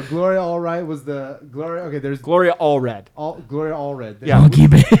 No. Gloria Allred was the Gloria. Okay, there's Gloria Allred. Gloria Allred. Then Yeah. Monkey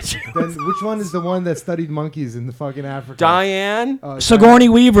Bitch. Then which one is the one that studied monkeys in the fucking Africa? Diane. Sigourney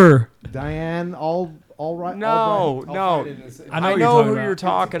Weaver. Diane Allred. No. I I know know who who you're you're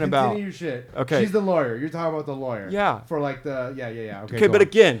talking about. Continue your shit. Okay. She's the lawyer. You're talking about the lawyer. Yeah. For like the yeah. Okay, Okay, go but on.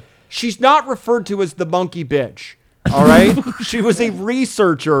 again, she's not referred to as the monkey bitch. All right? She was a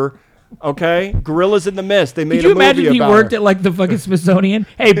researcher. Okay? Gorillas in the Mist. They made Could you a movie imagine he about worked her. at like the fucking Smithsonian?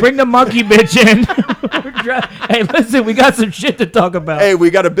 Hey, bring the monkey bitch in. Hey, listen, we got some shit to talk about. Hey, we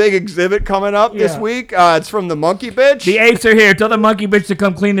got a big exhibit coming up this Yeah. week. It's from the monkey bitch. The apes are here. Tell the monkey bitch to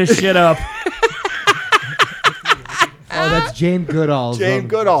come clean this shit up. Oh, that's Jane Goodall. Jane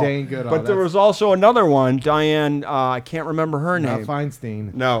Goodall. Jane Goodall. But there was also another one, Diane, I can't remember her not name.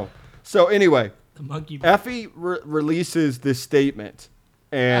 Feinstein. No. So anyway, The monkey bitch. Effie releases this statement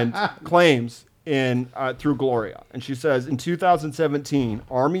and claims through Gloria. And she says, in 2017,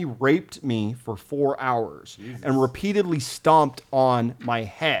 Armie raped me for 4 hours and repeatedly stomped on my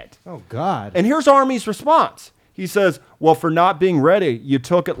head. Oh God. And here's Armie's response. He says, well, for not being ready, you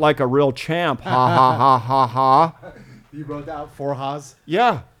took it like a real champ. Ha, ha, ha, ha, ha. You wrote out 4 Haas.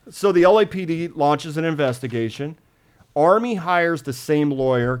 Yeah. So the LAPD launches an investigation. Armie hires the same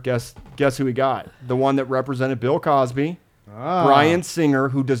lawyer. Guess who he got? The one that represented Bill Cosby, Bryan Singer,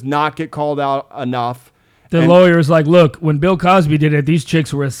 who does not get called out enough. The lawyer's like, look, when Bill Cosby did it, these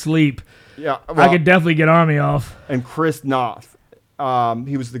chicks were asleep. Yeah, I could definitely get Armie off. and Chris Noth.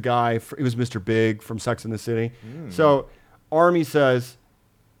 He was the guy. He was Mr. Big from Sex and the City. So Armie says,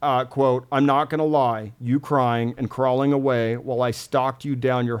 quote, I'm not going to lie. You crying and crawling away while I stalked you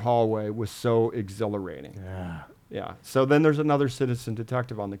down your hallway was so exhilarating. Yeah. So then there's another citizen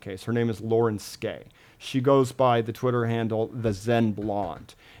detective on the case. Her name is Lauren Skay. She goes by the Twitter handle, the Zen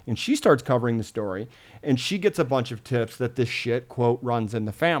Blonde. And she starts covering the story, and she gets a bunch of tips that this shit, quote, runs in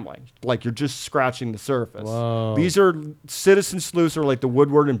the family. Like, you're just scratching the surface. Whoa. These are citizen sleuths are like the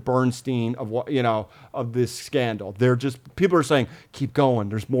Woodward and Bernstein of what, of this scandal. They're just, people are saying, keep going,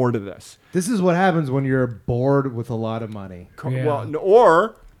 there's more to this. This is what happens when you're bored with a lot of money. Yeah. Well,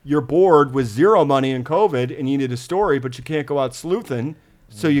 or you're bored with zero money in COVID and you need a story, but you can't go out sleuthing,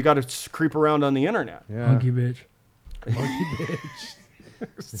 so you got to creep around on the internet. Yeah. Monkey bitch. Monkey bitch.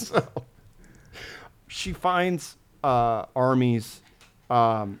 So she finds Armie's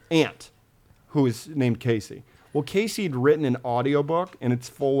aunt, who is named Casey. Well, Casey had written an audiobook, and it's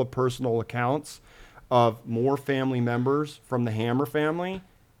full of personal accounts of more family members from the Hammer family,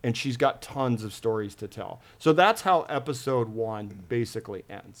 and she's got tons of stories to tell. So that's how episode 1 basically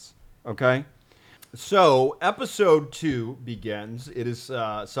ends, okay? So episode 2 begins. It is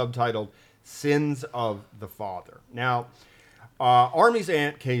subtitled Sins of the Father. Now, Armie's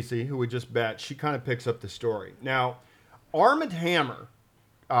aunt, Casey, who we just met, she kind of picks up the story. Now, Armie Hammer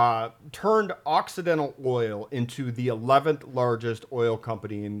turned Occidental Oil into the 11th largest oil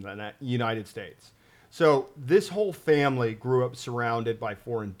company in the United States. So this whole family grew up surrounded by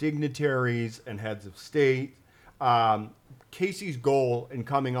foreign dignitaries and heads of state. Casey's goal in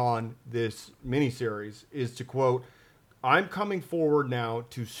coming on this miniseries is to, quote, I'm coming forward now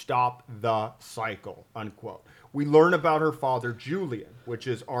to stop the cycle, unquote. We learn about her father, Julian, which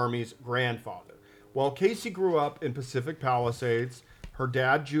is Armie's grandfather. While Casey grew up in Pacific Palisades, her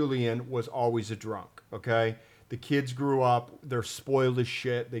dad, Julian, was always a drunk, okay? The kids grew up, they're spoiled as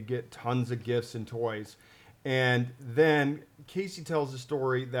shit, they get tons of gifts and toys. And then Casey tells the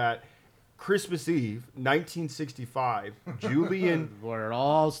story that Christmas Eve, 1965, Julian... Where it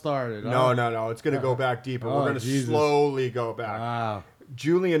all started. No, it's going to go back deeper. Oh, We're going to Jesus. slowly go back. Wow.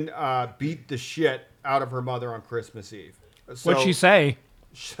 Julian beat the shit out of her mother on Christmas Eve. What'd she say?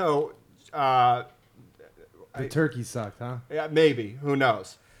 So, The turkey sucked, huh? yeah, maybe. Who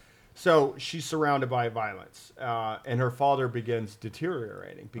knows? So she's surrounded by violence, and her father begins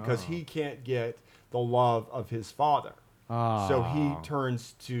deteriorating because he can't get the love of his father. So he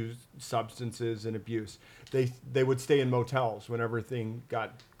turns to substances and abuse. They would stay in motels when everything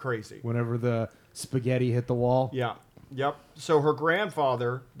got crazy. Whenever the spaghetti hit the wall. Yeah. Yep. So her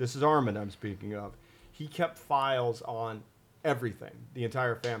grandfather, this is Armie I'm speaking of, he kept files on everything, the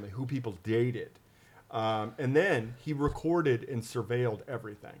entire family, who people dated. And then he recorded and surveilled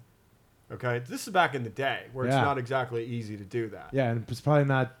everything. Okay? This is back in the day where it's not exactly easy to do that. Yeah, and it's probably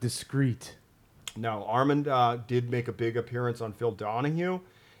not discreet. No, Armie did make a big appearance on Phil Donahue.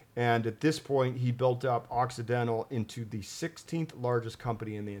 And at this point, he built up Occidental into the 16th largest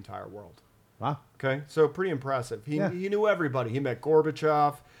company in the entire world. Wow. Okay, so pretty impressive. He Yeah. knew everybody. He met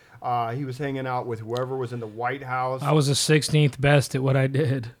Gorbachev. He was hanging out with whoever was in the White House, I was the 16th best at what I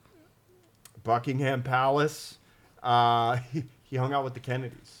did. Buckingham Palace. He hung out with the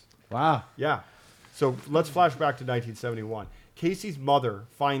Kennedys. Wow. Yeah. So let's flash back to 1971. Casey's mother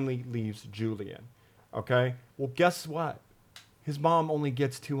finally leaves Julian. Okay. Well, guess what? His mom only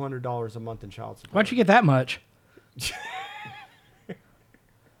gets $200 a month in child support. Why'd you get that much?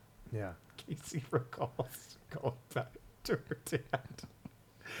 Yeah. Casey recalls going back to her dad.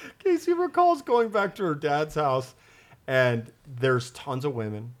 Casey recalls going back to her dad's house, and there's tons of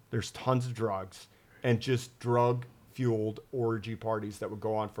women, there's tons of drugs, and just drug-fueled orgy parties that would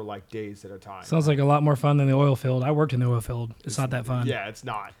go on for like days at a time. Sounds like a lot more fun than the oil field. I worked in the oil field. It's not that fun. Yeah, it's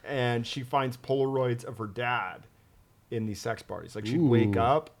not. And she finds Polaroids of her dad in these sex parties. Like she'd Ooh. wake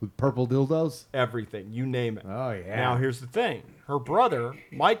up, With purple dildos? everything, you name it. Oh, yeah. Now here's the thing: her brother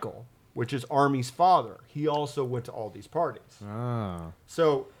Michael, which is Armie's father, he also went to all these parties. Oh.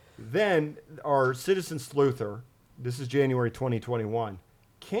 So then our citizen sleuther, this is January 2021,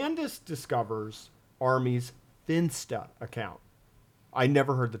 Candace discovers Armie's Finsta account. I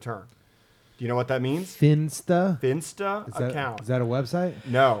never heard the term. Do you know what that means? Finsta? Finsta Is that, account. is that a website?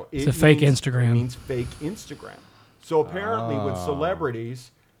 No. It's a fake Instagram. It means fake Instagram. So apparently with Oh.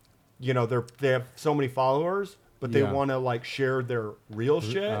 celebrities, you know, they have so many followers, but they Yeah. want to like share their real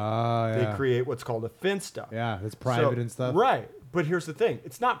shit. yeah. They create what's called a Finsta. Yeah, it's private So- and stuff. Right. But here's the thing.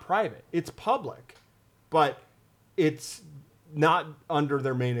 It's not private. It's public. But it's not under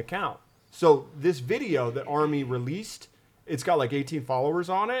their main account. So this video that Armie released, it's got like 18 followers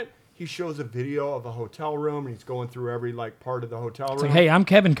on it. He shows a video of a hotel room, and he's going through every like part of the hotel It's room. like, hey, I'm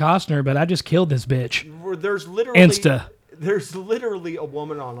Kevin Costner, but I just killed this bitch. Where there's literally Insta. There's literally a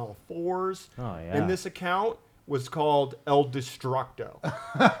woman on all fours. Oh, yeah. And this account was called El Destructo.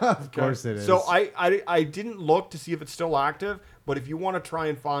 Of course it is. So I didn't look to see if it's still active, but if you want to try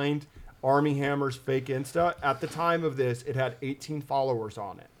and find Armie Hammer's fake Insta, at the time of this, it had 18 followers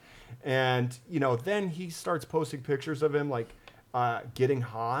on it. And, you know, then he starts posting pictures of him like getting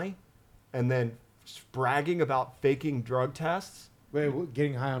high and then bragging about faking drug tests. Wait,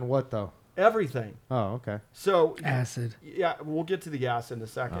 getting high on what, though? Everything. Oh, okay. So Acid. yeah, we'll get to the acid in a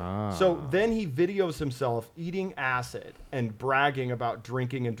second. Ah. So then he videos himself eating acid and bragging about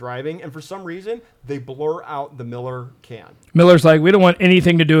drinking and driving. And for some reason, they blur out the Miller can. Miller's like, we don't want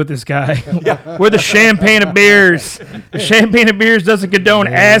anything to do with this guy. We're the champagne of beers. The champagne of beers doesn't condone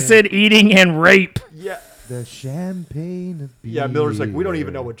acid, eating, and rape. Yeah. The champagne of beer. Yeah, Miller's like, we don't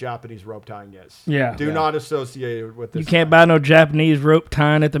even know what Japanese rope tying is. Yeah. Do not associate it with this. You can't buy no Japanese rope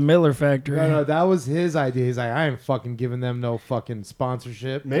tying at the Miller factory. No, that was his idea. He's like, I ain't fucking giving them no fucking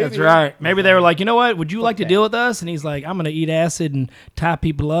sponsorship. Maybe. That's right. Maybe they were like, you know what? Would you like to that. deal with us? And he's like, I'm going to eat acid and tie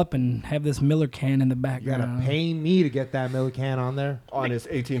people up and have this Miller can in the You gotta background. pay me to get that Miller can on there. On his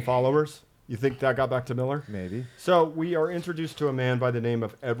 18 followers. You think that got back to Miller? Maybe. So we are introduced to a man by the name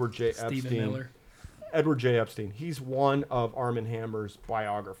of Edward J. Stephen Epstein. Miller. Edward J. Epstein. He's one of Armie Hammer's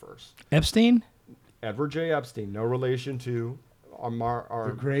biographers. Epstein? Edward J. Epstein, no relation to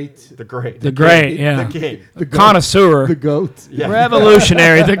The great. the great, The great, yeah. the king. The goat. Connoisseur. The goat. Yeah.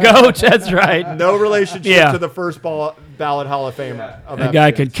 Revolutionary. The goat. That's right. No relationship Yeah. to the first ballot Hall of Famer. Of That guy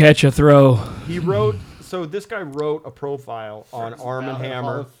Epstein. could catch a throw. He wrote. So this guy wrote a profile on Armie Hall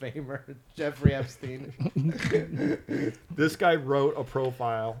Hammer. of Famer Jeffrey Epstein. This guy wrote a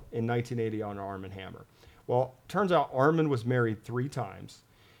profile in 1980 on Armie Hammer. Well, turns out Armie was married 3 times.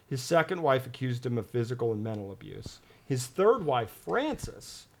 His second wife accused him of physical and mental abuse. His third wife,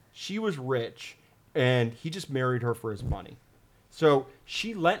 Frances, she was rich, and he just married her for his money. So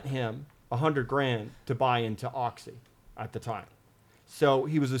she lent him $100,000 to buy into Oxy at the time. So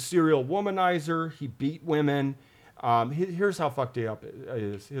he was a serial womanizer. He beat women. Here's how fucked up it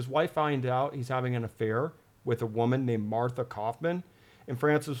is. His wife found out he's having an affair with a woman named Martha Kaufman, and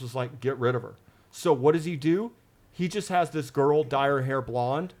Frances was like, get rid of her. So what does he do? He just has this girl dye her hair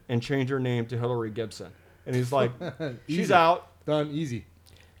blonde and change her name to Hillary Gibson. And he's like, she's Easy. out. Done easy.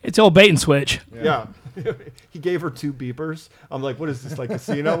 It's old bait and switch. Yeah. He gave her 2 beepers. I'm like, what is this, like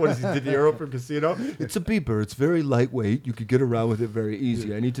casino? What is he, did the Open Casino? It's a beeper. It's very lightweight. You could get around with it very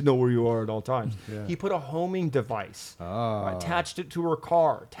easy. I need to know where you are at all times. Yeah. He put a homing device, Oh. attached it to her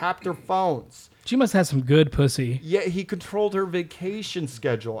car, tapped her phones. She must have some good pussy. Yeah, he controlled her vacation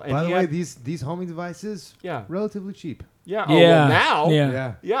schedule. And By the he way, had- these homing devices, Yeah. relatively cheap. yeah. Oh, well, now,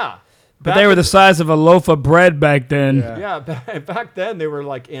 Yeah. yeah. But they were the size of a loaf of bread back then. Yeah. Yeah, back then they were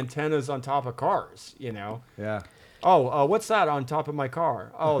like antennas on top of cars, you know. Yeah. Oh, what's that on top of my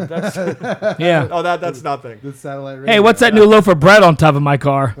car? Oh, that's Yeah. oh that's nothing. The satellite radio. Hey, what's that new loaf of bread on top of my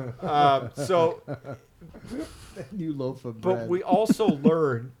car? So, new loaf of but bread? we also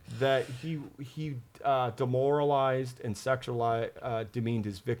learned that he demoralized and sexualized, demeaned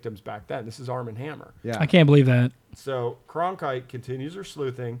his victims back then. This is Armie Hammer. yeah. I can't believe that. So Cronkite continues her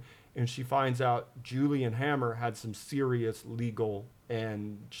sleuthing, and she finds out Julian Hammer had some serious legal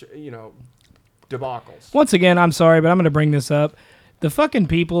and debacles. Once again, I'm sorry, but I'm going to bring this up. The fucking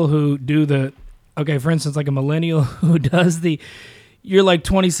people who do okay, for instance, like a millennial who does you're like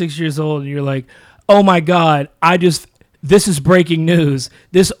 26 years old and you're like, oh my God, this is breaking news.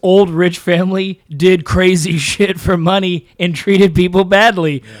 This old rich family did crazy shit for money and treated people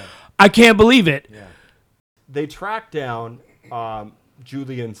badly. Yeah. I can't believe it. Yeah. They track down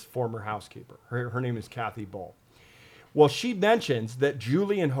Julian's former housekeeper. Her name is Kathy Bull. Well, she mentions that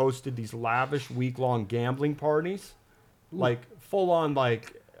Julian hosted these lavish week-long gambling parties, like full-on,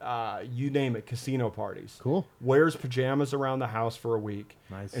 you name it, casino parties. Cool. Wears pajamas around the house for a week.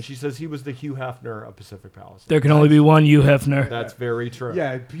 Nice. And she says he was the Hugh Hefner of Pacific Palisades. There can only be one Hugh Hefner. That's very true.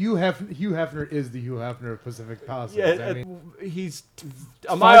 Yeah, Hugh Hefner is the Hugh Hefner of Pacific Palisades. Yeah, I mean, he's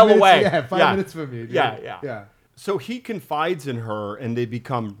a mile away. Yeah, 5 minutes from you. Dude. Yeah. So he confides in her, and they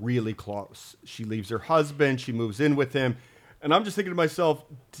become really close. She leaves her husband. She moves in with him. And I'm just thinking to myself,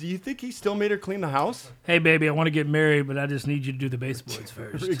 do you think he still made her clean the house? Hey, baby, I want to get married, but I just need you to do the baseboards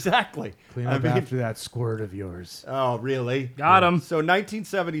first. Exactly. Clean up after that squirt of yours. Oh, really? Got him. So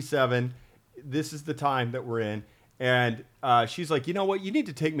 1977, this is the time that we're in. And she's like, you know what? You need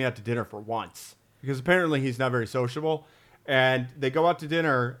to take me out to dinner for once. Because apparently he's not very sociable. And they go out to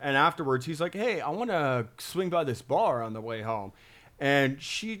dinner, and afterwards he's like, hey, I want to swing by this bar on the way home. And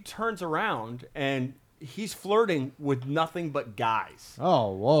she turns around, and he's flirting with nothing but guys.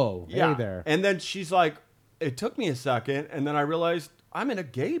 Oh, whoa. Yeah. Hey there. And then she's like, it took me a second, and then I realized I'm in a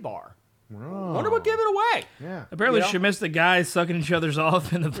gay bar. Oh. Wonder what gave it away. Yeah. Apparently, she missed the guys sucking each other's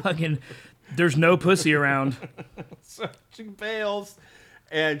off in the fucking. There's no pussy around. So she bails,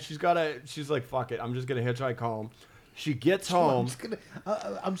 and she's like, fuck it, I'm just gonna hitchhike home. She gets home.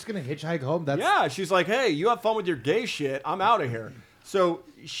 I'm just gonna hitchhike home. Yeah, she's like, hey, you have fun with your gay shit. I'm out of here. So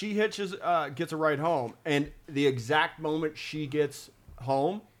she gets a ride home, and the exact moment she gets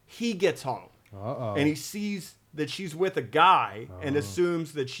home, he gets home. Uh-oh. And he sees that she's with a guy and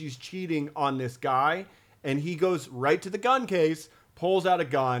assumes that she's cheating on this guy, and he goes right to the gun case, pulls out a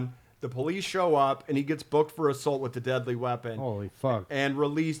gun. The police show up, and he gets booked for assault with a deadly weapon. Holy fuck. And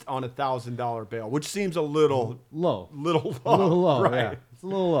released on $1,000 bail, which seems a little low. Little A little low, right? yeah. It's a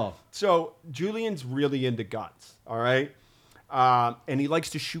little low. So Julian's really into guns, all right? And he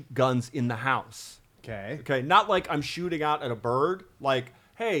likes to shoot guns in the house. Okay, not like I'm shooting out at a bird. Like,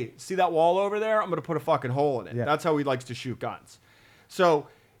 hey, see that wall over there? I'm going to put a fucking hole in it. Yeah. That's how he likes to shoot guns. So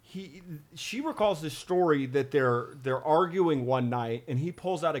she recalls this story that they're arguing one night, and he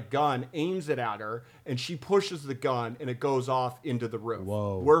pulls out a gun, aims it at her, and she pushes the gun, and it goes off into the roof.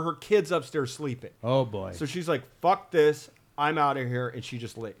 Whoa. Where her kid's upstairs sleeping. Oh, boy. So she's like, fuck this, I'm out of here, and she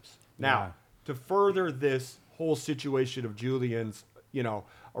just leaves. Now, to further this whole situation of Julian's,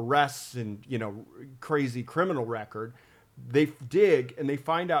 arrests and, crazy criminal record, they dig, and they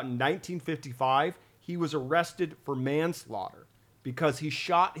find out in 1955, he was arrested for manslaughter. Because he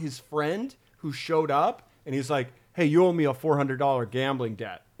shot his friend who showed up, and he's like, hey, you owe me a $400 gambling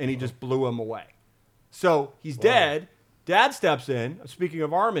debt. And he just blew him away. So he's dead. Dad steps in, speaking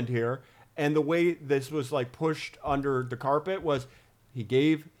of Armand here, and the way this was pushed under the carpet was he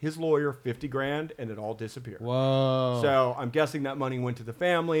gave his lawyer $50,000 and it all disappeared. Whoa. So I'm guessing that money went to the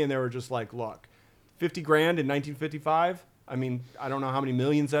family, and they were just like, look, $50,000 in 1955? I mean, I don't know how many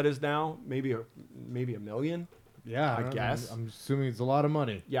millions that is now. Maybe a million? Yeah, I guess. I'm assuming it's a lot of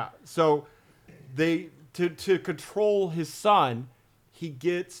money. Yeah. So they to control his son, he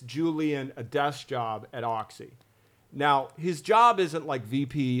gets Julian a desk job at Oxy. Now, his job isn't like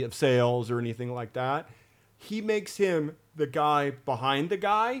VP of sales or anything like that. He makes him the guy behind the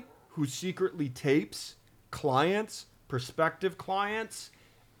guy who secretly tapes clients, prospective clients,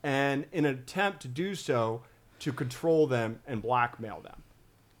 and in an attempt to do so, to control them and blackmail them.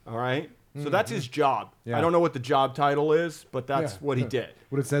 All right? So that's his job. Yeah. I don't know what the job title is, but that's what he did.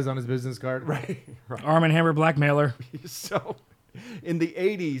 What it says on his business card. Right. Arm & Hammer blackmailer. So in the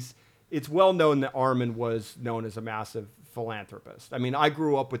 80s, it's well known that Armand was known as a massive philanthropist. I mean, I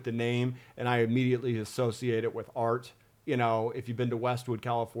grew up with the name, and I immediately associate it with art. If you've been to Westwood,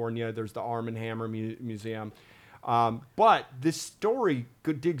 California, there's the Arm & Hammer Museum. But this story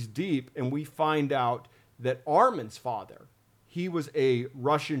digs deep, and we find out that Armand's father, he was a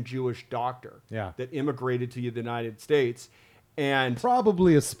Russian Jewish doctor that immigrated to the United States. And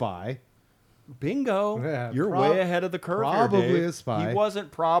probably a spy. Bingo. Yeah, You're way ahead of the curve here, probably Dave. a spy. He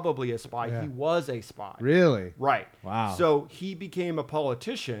wasn't probably a spy. Yeah. He was a spy. Really? Right. Wow. So he became a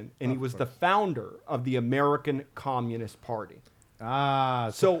politician, and he was the founder of the American Communist Party.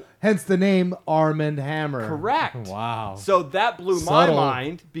 Ah, So hence the name Armand Hammer. correct. Wow. So that blew Subtle. my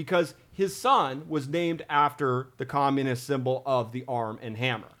mind because his son was named after the communist symbol of the arm and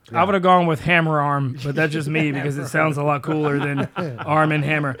hammer. I would have gone with Hammer Arm, but that's just me because it sounds a lot cooler than Arm and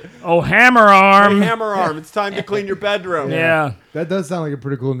Hammer. Oh, Hammer Arm. Hey, hammer arm, it's time to clean your bedroom. Yeah. That does sound like a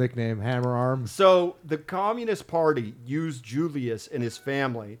pretty cool nickname, Hammer Arm. So the Communist Party used Julius and his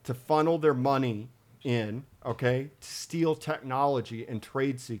family to funnel their money in, to steal technology and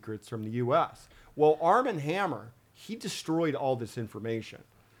trade secrets from the U.S. Well, Arm and Hammer, he destroyed all this information.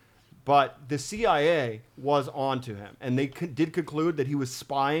 But the CIA was onto him, and they did conclude that he was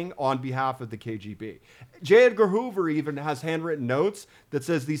spying on behalf of the KGB. J. Edgar Hoover even has handwritten notes that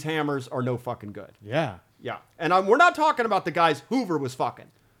says these hammers are no fucking good. Yeah. Yeah. And we're not talking about the guys Hoover was fucking.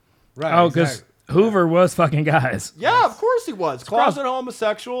 Right. Oh, because Hoover was fucking guys. Yeah, of course he was. Closet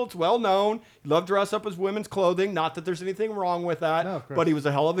homosexual. It's well known. He loved to dress up as women's clothing. Not that there's anything wrong with that. No, of course. But he was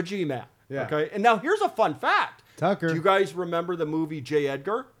a hell of a G-man. Yeah. Okay. And now here's a fun fact. Tucker. Do you guys remember the movie J.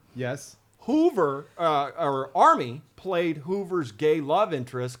 Edgar? Yes. Hoover, or Armie, played Hoover's gay love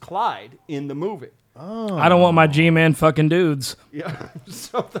interest, Clyde, in the movie. Oh. I don't want my G-man fucking dudes. Yeah.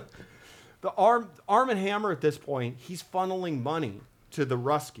 So the Arm and Hammer at this point, he's funneling money to the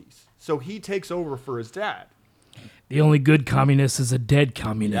Ruskies. So he takes over for his dad. The only good communist is a dead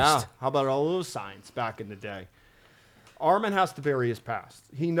communist. Yeah. How about all those signs back in the day? Armin has to bury his past.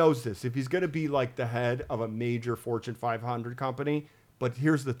 He knows this. If he's going to be like the head of a major Fortune 500 company, but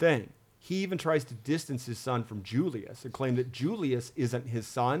here's the thing. He even tries to distance his son from Julius and claim that Julius isn't his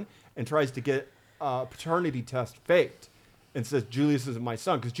son and tries to get a paternity test faked and says Julius isn't my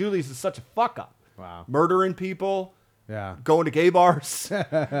son because Julius is such a fuck up. Wow. Murdering people. Yeah. Going to gay bars.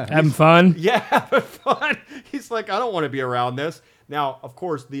 Having fun. Yeah, having fun. He's like, I don't want to be around this. Now, of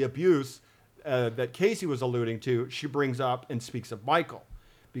course, the abuse that Casey was alluding to, she brings up and speaks of Michael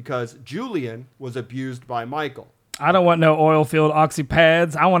because Julian was abused by Michael. I don't want no oil-filled oxy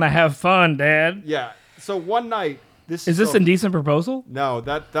pads. I want to have fun, Dad. Yeah. So one night, Is this Indecent Proposal? No,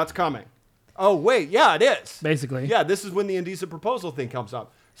 that's coming. Oh wait, yeah, it is. Basically. Yeah, this is when the Indecent Proposal thing comes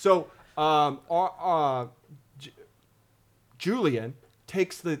up. So Julian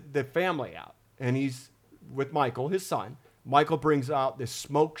takes the family out, and he's with Michael, his son. Michael brings out this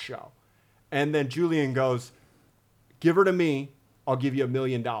smoke show, and then Julian goes, "Give her to me. I'll give you $1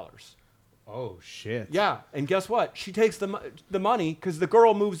 million." Oh, shit. Yeah, and guess what? She takes the money because the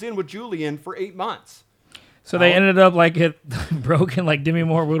girl moves in with Julian for 8 months. So they ended up like it broken like Demi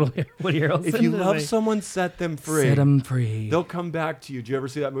Moore, Woody Harrelson. If you love someone, set them free. Set them free. They'll come back to you. Did you ever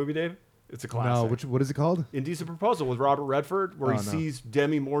see that movie, Dave? It's a classic. No, what is it called? Indecent Proposal with Robert Redford, where he sees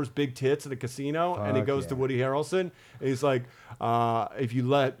Demi Moore's big tits at a casino, and he goes to Woody Harrelson, and he's like, if you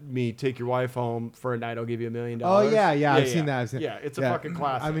let me take your wife home for a night, I'll give you $1 million. Oh, yeah. I've seen that. Yeah, it's a fucking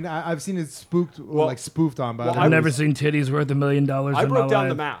classic. I mean, I've seen it spoofed on, but well, I've never seen titties worth $1 million. I broke down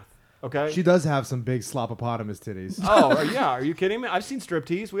the math, okay? She does have some big slopopotamus titties. Oh, yeah. Are you kidding me? I've seen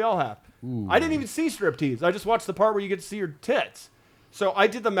striptease. We all have. Ooh. I didn't even see striptease. I just watched the part where you get to see her tits. So I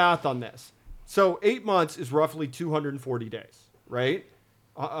did the math on this. So 8 months is roughly 240 days, right?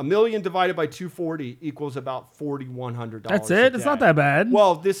 $1 million divided by 240 equals about $4,100. That's it? It's not that bad.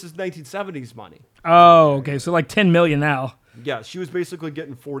 Well, this is 1970s money. Oh, okay. So like $10 million now. Yeah, she was basically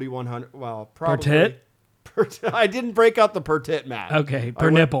getting $4,100. Well, probably. Per tit? I didn't break out the per tit math. Okay, per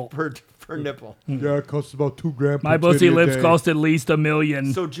nipple. Per nipple. Yeah, it costs about $2,000. My pussy lips cost at least $1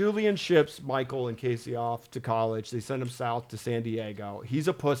 million. So Julian ships Michael and Casey off to college. They send him south to San Diego. He's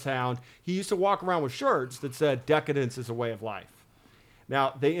a puss hound. He used to walk around with shirts that said decadence is a way of life.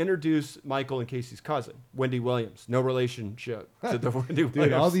 Now, they introduce Michael and Casey's cousin, Wendy Williams. No relationship to the Wendy Williams.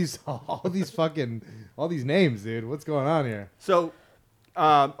 Dude, all these names, dude. What's going on here? So,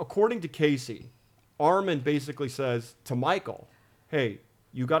 according to Casey, Armin basically says to Michael, hey,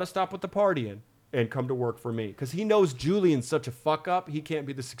 you got to stop with the partying and come to work for me. Because he knows Julian's such a fuck up. He can't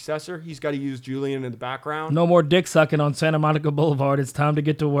be the successor. He's got to use Julian in the background. No more dick sucking on Santa Monica Boulevard. It's time to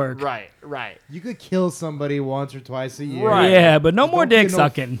get to work. Right. You could kill somebody once or twice a year. Right. Yeah, but no more Don't be dick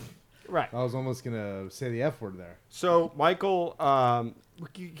sucking. Right. I was almost going to say the F word there. So, Michael,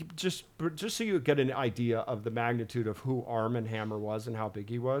 just so you get an idea of the magnitude of who Armand Hammer was and how big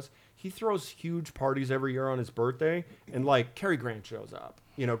he was, he throws huge parties every year on his birthday, and like Cary Grant shows up.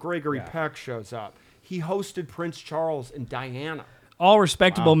 Gregory Peck shows up. he hosted Prince Charles and Diana. All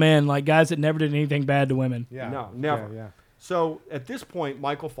respectable men, like guys that never did anything bad to women. Yeah. No, never. Yeah. So at this point,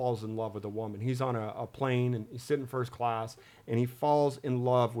 Michael falls in love with a woman. He's on a plane and he's sitting first class, and he falls in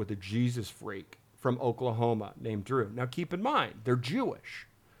love with a Jesus freak from Oklahoma named Drew. Now keep in mind, they're Jewish.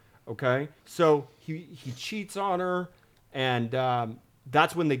 Okay? So he cheats on her, and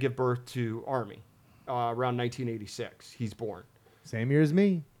that's when they give birth to Armie, around 1986. He's born. Same year as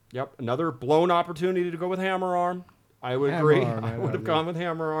me. Yep, another blown opportunity to go with Hammer Arm. I would Hammer agree. Arm, I would have gone with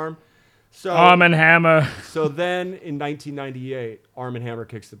Hammer Arm. So, Arm and Hammer. so then in 1998, Arm & Hammer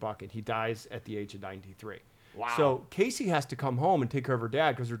kicks the bucket. He dies at the age of 93. Wow. So Casey has to come home and take care of her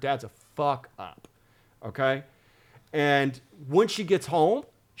dad because her dad's a fuck up. Okay? And when she gets home,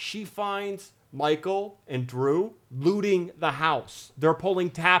 she finds Michael and Drew looting the house. They're pulling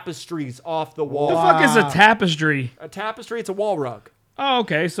tapestries off the wall. The fuck is a tapestry? A tapestry, it's a wall rug. Oh,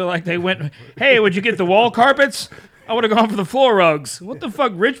 okay. So like they went, hey, would you get the wall carpets? I would have gone for the floor rugs. What the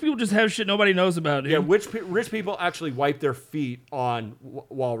fuck? Rich people just have shit nobody knows about, dude. Yeah, rich people actually wipe their feet on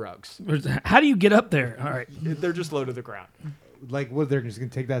wall rugs. How do you get up there? All right. They're just low to the ground. Like, what? They're just gonna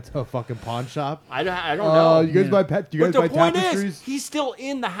take that to a fucking pawn shop? I don't know. You guys buy pet? You guys But the buy point tapestries? is, he's still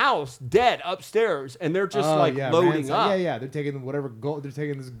in the house, dead upstairs, and they're just loading ransom. up. Yeah. They're taking whatever gold. They're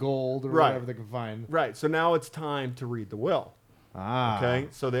taking this gold or Right. whatever they can find. Right. So now it's time to read the will. Okay.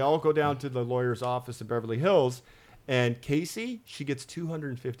 So they all go down to the lawyer's office in Beverly Hills, and Casey, she gets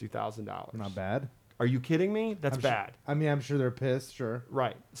 $250,000. Not bad. Are you kidding me? That's I'm bad. I'm sure they're pissed. Sure.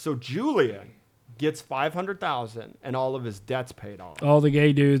 Right. So Julian gets $500,000 and all of his debts paid off. All the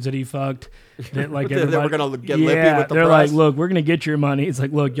gay dudes that he fucked, that like They were everybody, gonna get lippy with the they're press. like, look, we're gonna get your money. It's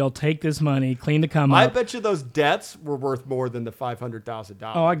like, look, y'all take this money, clean the cum I up. bet you those debts were worth more than the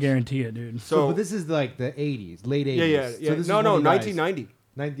 $500,000. Oh, I guarantee it, dude. So, but this is like the 80s, late 80s. yeah. So this is No, when he dies. 1990.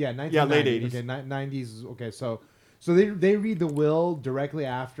 1990. Yeah, late 80s. Okay, 90s. Okay, so they read the will directly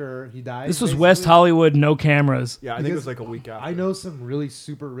after he dies. This was basically? West Hollywood, no cameras. Yeah, I think it was Because like a week after. I know some really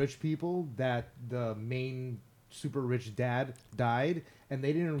super rich people that the main super rich dad died, and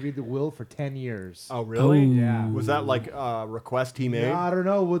they didn't read the will for 10 years. Oh, really? Ooh. Yeah. Was that like a request he made? Yeah, I don't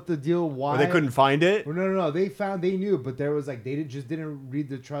know what the deal. Why Or they couldn't find it? Well, no. They knew, but there was like just didn't read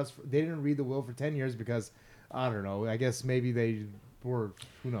the trust. They didn't read the will for 10 years because I don't know. I guess maybe they were.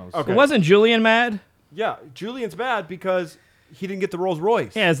 Who knows? Okay. Wasn't Julian mad? Yeah, Julian's bad because he didn't get the Rolls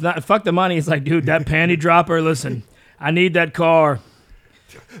Royce. Yeah, it's not. Fuck the money. It's like, dude, that panty dropper. Listen, I need that car.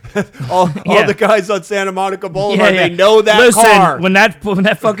 All Yeah. the guys on Santa Monica Boulevard, they know that Listen, car. when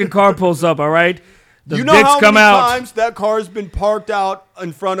that fucking car pulls up, all right, the You know dicks how come many out. times that car's been parked out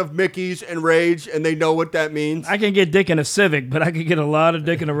in front of Mickey's and Rage, and they know what that means? I can get dick in a Civic, but I could get a lot of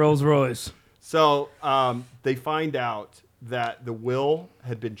dick in a Rolls Royce. So they find out that the will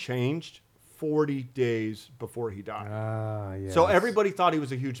had been changed 40 days before he died. Yes. So everybody thought he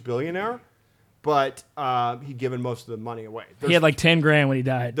was a huge billionaire, but he'd given most of the money away. He had like 10 grand when he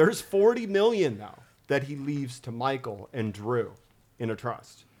died. There's $40 million now that he leaves to Michael and Drew in a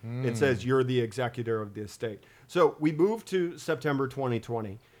trust. It says you're the executor of the estate. So we move to September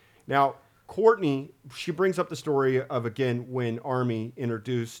 2020. Now, Courtney, she brings up the story of, again, when Armie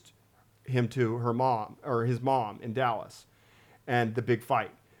introduced him to her mom, or his mom in Dallas, and the big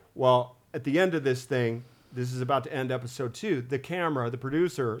fight. Well, at the end of this thing, this is about to end episode 2, the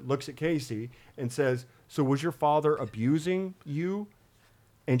producer, looks at Casey and says, so was your father abusing you?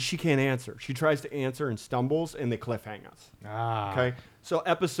 And she can't answer. She tries to answer and stumbles, and they cliffhang us. Okay? So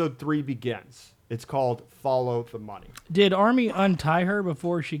episode 3 begins. It's called Follow the Money. Did Armie untie her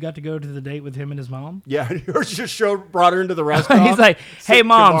before she got to go to the date with him and his mom? Yeah, brought her into the restaurant. He's like, hey, Sit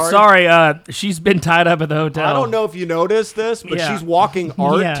mom, Kamari. sorry, she's been tied up at the hotel. I don't know if you noticed this, but Yeah. she's walking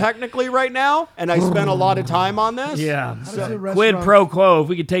art Yeah. technically right now, and I spent a lot of time on this. Yeah. How does the Quid restaurant- pro quo if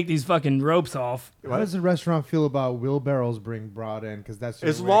we could take these fucking ropes off. How does the restaurant feel about wheelbarrows being brought in? Because that's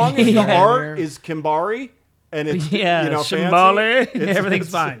As your long rate. as the Yeah. art is Kimbari and it's Yeah, fancy, Shimbali, it's- everything's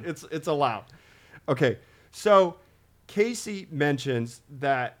it's- fine. It's allowed. Okay, so Casey mentions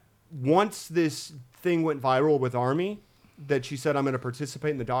that once this thing went viral with Armie, that she said, I'm going to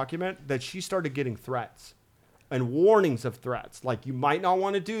participate in the document, that she started getting threats and warnings of threats. Like, you might not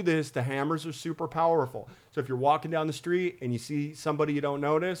want to do this. The hammers are super powerful. So if you're walking down the street and you see somebody you don't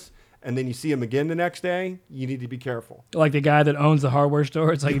notice, and then you see him again the next day, you need to be careful. Like the guy that owns the hardware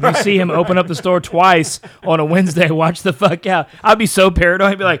store. It's like, if you see him open up the store twice on a Wednesday, watch the fuck out. I'd be so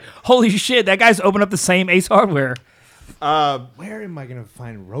paranoid. I'd be like, holy shit, that guy's opened up the same Ace Hardware. Where am I going to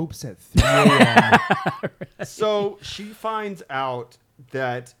find ropes at 3 a.m.? So she finds out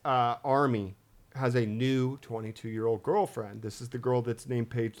that Armie has a new 22-year-old girlfriend. This is the girl that's named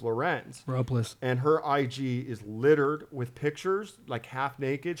Paige Lorenz. Ropeless. And her IG is littered with pictures, like half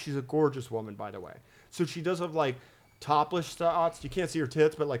naked. She's a gorgeous woman, by the way. So she does have like topless shots. You can't see her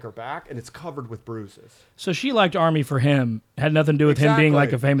tits, but like her back, and it's covered with bruises. So she liked Armie for him. Had nothing to do with him being like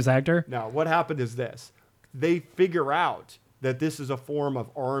a Exactly. famous actor. Now, what happened is this. They figure out that this is a form of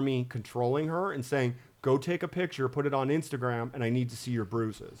Armie controlling her and saying, go take a picture, put it on Instagram, and I need to see your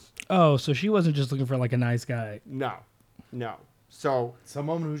bruises. Oh, so she wasn't just looking for like a nice guy. No. So,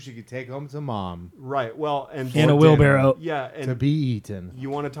 Someone who she could take home to mom right. Well, and In a dinner. wheelbarrow. yeah, to and be eaten. you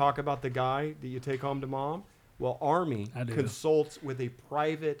want to talk about the guy that you take home to mom? Well, Armie I do. consults with a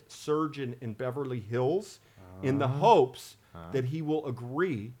private surgeon in Beverly Hills in the hopes that he will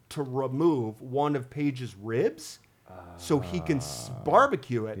agree to remove one of Paige's ribs so he can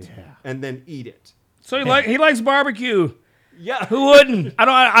barbecue it and then eat it. So he likes barbecue. Yeah. Who wouldn't?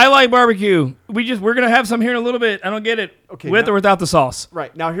 I like barbecue. We're gonna have some here in a little bit. I don't get it. Okay, With now- or without the sauce.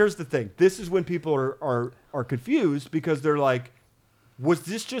 Right. Now, here's the thing. This is when people are confused because they're like, was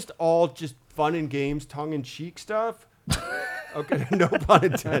this just all just fun and games, tongue-in-cheek stuff? Okay, no pun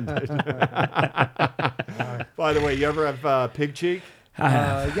intended. By the way, you ever have pig cheek?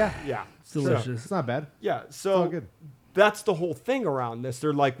 Yeah, Yeah. It's delicious. it's not bad. Yeah, all so good. that's the whole thing around this.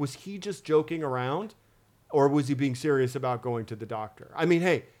 They're like, was he just joking around, or was he being serious about going to the doctor? I mean,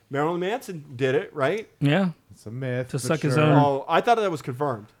 hey, Marilyn Manson did it, right? Yeah. It's a myth. To for suck his sure. own- Oh, I thought that was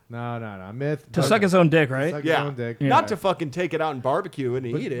confirmed. No, myth. To but- suck his own dick, right? Suck his Yeah, own dick. not to fucking take it out and barbecue it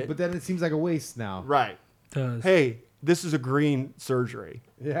and but, eat it. But then it seems like a waste now. Right. Does. Hey, this is a green surgery.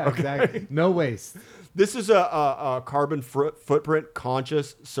 Yeah, exactly. No waste. This is a carbon footprint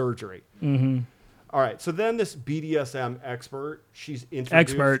conscious surgery. Mm-hmm. All right. So then this BDSM expert, she's introduced.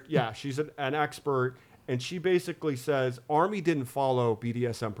 Expert. Yeah, she's an expert. And she basically says Armie didn't follow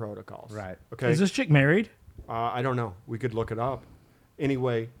BDSM protocols. Right. Okay. Is this chick married? I don't know. We could look it up.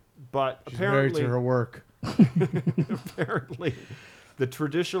 Anyway, but She's married apparently, to her work. apparently, the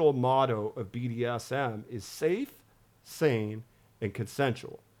traditional motto of BDSM is safe, sane, and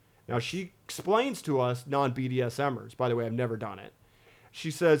consensual. Now, she explains to us non-BDSMers. By the way, I've never done it. She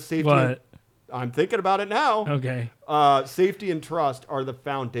says safety. What? I'm thinking about it now. Okay. Safety and trust are the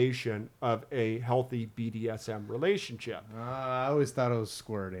foundation of a healthy BDSM relationship. I always thought it was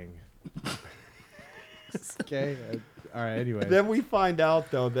squirting. Okay. All right. Anyway. Then we find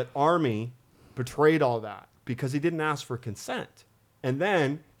out, though, that Armie betrayed all that because he didn't ask for consent. And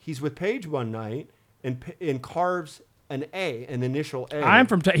then he's with Paige one night and carves an initial A. I'm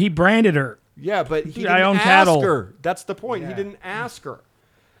from. He branded her. Yeah, but he Dude, I didn't own ask cattle. her. That's the point. He Yeah. didn't ask her.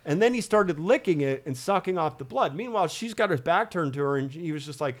 And then he started licking it and sucking off the blood. Meanwhile, she's got her back turned to her, and he was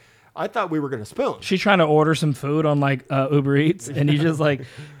just like, I thought we were going to spoon. She's trying to order some food on like Uber Eats, and he's just like,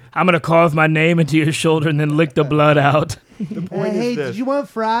 "I'm gonna carve my name into your shoulder and then lick the blood out." The point hey, is this. did you want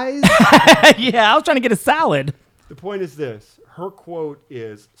fries? Yeah, I was trying to get a salad. The point is this. Her quote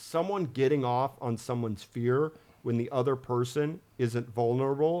is, someone getting off on someone's fear when the other person isn't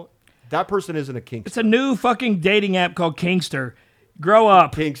vulnerable, that person isn't a kinkster. It's a new fucking dating app called Kingster. Grow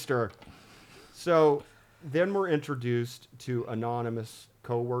up. Kinkster. So then we're introduced to anonymous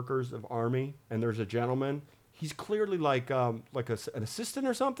co-workers of Armie, and there's a gentleman. He's clearly like an assistant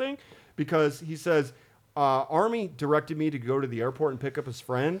or something, because he says, Armie directed me to go to the airport and pick up his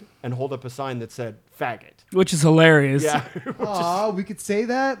friend and hold up a sign that said faggot. Which is hilarious. Yeah. Oh, we could say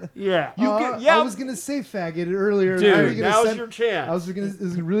that. Yeah. yeah. I was gonna say faggot earlier. Dude, I was gonna now's send- your chance. I was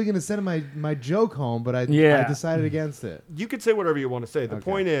really gonna send my joke home, but I Yeah. decided against it. You could say whatever you want to say. The Okay.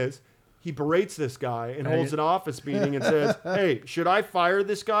 point is, he berates this guy and Right. holds an office meeting and says, hey, should I fire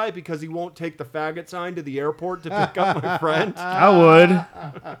this guy because he won't take the faggot sign to the airport to pick up my friend? I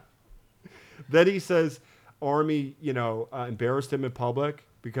would. Then he says Armie, embarrassed him in public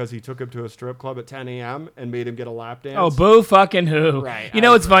because he took him to a strip club at 10 a.m. and made him get a lap dance. Oh, boo fucking who. Right, You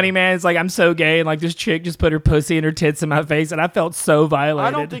know what's funny, man? It's like, I'm so gay, and like this chick just put her pussy and her tits in my face, and I felt so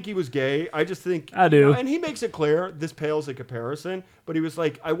violated. I don't think he was gay. I just think... I do. and he makes it clear, this pales in comparison, but he was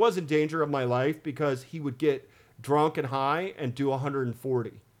like, I was in danger of my life because he would get drunk and high and do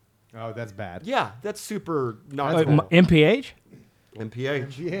 140. Oh, that's bad. Yeah, that's super not Wait, cool. MPH?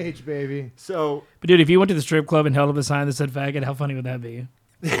 MPH. GH baby. So... But dude, if you went to the strip club and held up a sign that said faggot, how funny would that be?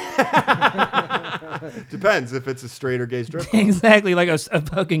 Depends if it's a straight or gay strip club. Exactly, like a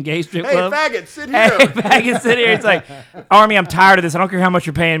fucking gay strip Hey, club. faggot, sit Hey, here. faggot, sit here. It's like, Armie, I'm tired of this. I don't care how much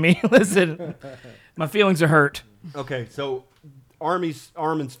you're paying me. Listen, my feelings are hurt. Okay, so Armin's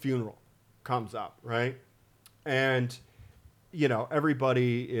funeral comes up, right? And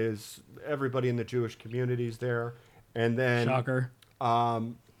everybody in the Jewish community is there, and then Shocker.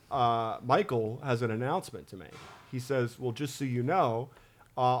 Michael has an announcement to make. He says, well, just so you know,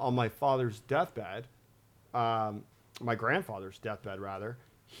 on my father's deathbed, my grandfather's deathbed, rather,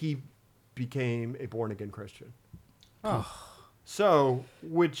 he became a born-again Christian. Oh. So,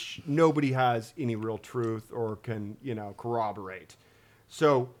 which nobody has any real truth or can, corroborate.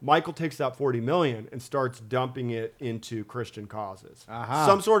 So Michael takes that $40 million and starts dumping it into Christian causes.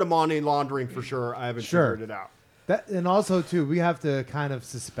 Some sort of money laundering for sure. I haven't figured it out. And also, too, we have to kind of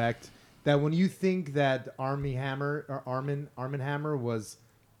suspect that when you think that Armie Hammer or Armin Hammer was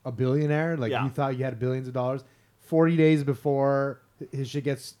a billionaire, like you thought you had billions of dollars, 40 days before his shit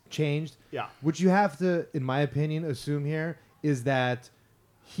gets changed. Yeah. What you have to, in my opinion, assume here is that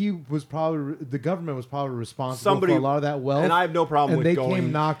the government was probably responsible for a lot of that wealth. And I have no problem with going. And they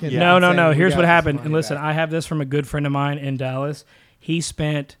came knocking. No. Here's what happened. And listen, I have this from a good friend of mine in Dallas. He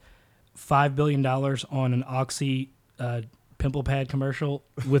spent $5 billion on an Oxy pimple pad commercial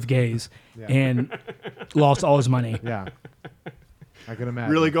with gays and lost all his money. Yeah. I can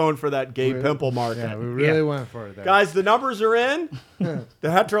imagine. Really going for that gay pimple market. Yeah, we really went for it there. Guys, the numbers are in. The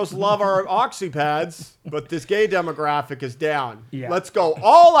heteros love our Oxy pads, but this gay demographic is down. Yeah. Let's go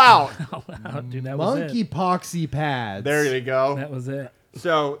all out. Dude, that was Monkey it. poxy pads. There you go. That was it.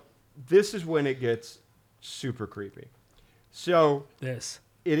 So this is when it gets super creepy. So This.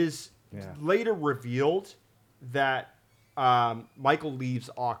 it is later revealed that Michael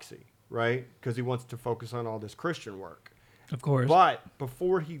leaves Oxy, right? Because he wants to focus on all this Christian work. Of course. But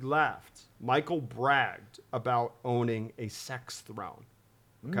before he left, Michael bragged about owning a sex throne.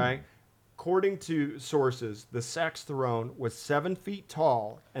 Okay? According to sources, the sex throne was 7 feet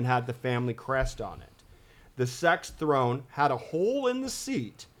tall and had the family crest on it. The sex throne had a hole in the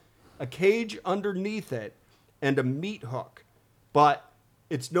seat, a cage underneath it, and a meat hook. But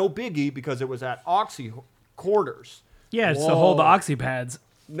it's no biggie because it was at Oxy quarters. Yeah, it's to hold the Oxy pads.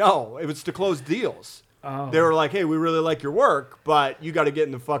 No, it was to close deals. Oh. They were like, hey, we really like your work, but you got to get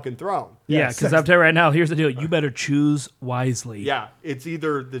in the fucking throne. Yeah, because I'm telling you right now, here's the deal. You better choose wisely. Yeah, it's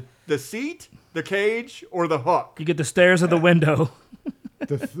either the seat, the cage, or the hook. You get the stairs or the window.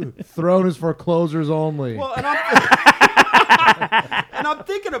 The throne is for closers only. Well, and I'm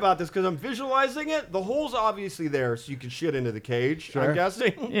thinking about this because I'm visualizing it. The hole's obviously there so you can shit into the cage, I'm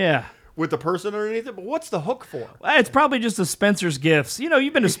guessing. Yeah. With the person underneath it. But what's the hook for? Well, it's probably just a Spencer's Gifts.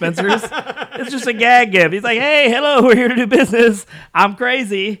 You've been to Spencer's. It's just a gag gift. He's like, hey, hello, we're here to do business. I'm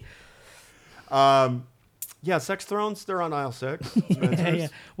crazy. Yeah, sex thrones, they're on aisle 6. Yeah.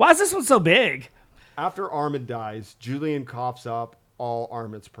 Why is this one so big? After Armin dies, Julian coughs up all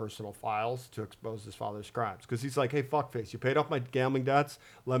Armin's personal files to expose his father's crimes. Because he's like, hey, fuckface, you paid off my gambling debts,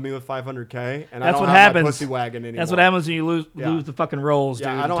 left me with $500K, and I don't have my pussy wagon anymore. That's what happens when you lose the fucking rolls, dude.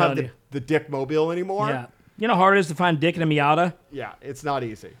 Yeah, I don't have the dick mobile anymore. Yeah. You know how hard it is to find dick in a Miata? Yeah, it's not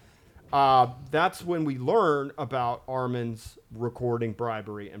easy. That's when we learn about Armin's recording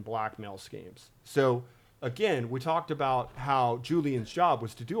bribery and blackmail schemes. So, again, we talked about how Julian's job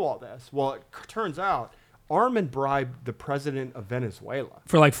was to do all this. Well, it turns out Armin bribed the president of Venezuela.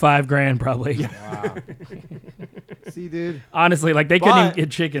 For like $5,000 probably. Yeah. Wow. See, dude. Honestly, like they couldn't even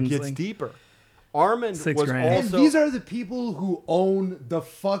get chickens. It gets deeper. Armin was $6,000. And also... these are the people who own the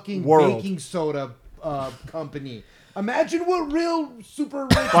fucking World. baking soda company. Imagine what real super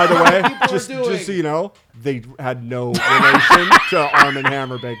rich By the way, people just are doing. so you know, they had no relation to Arm &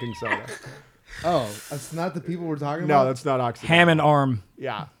 Hammer baking soda. Oh, that's not the people we're talking No, about? that's not Oxy. Ham and arm.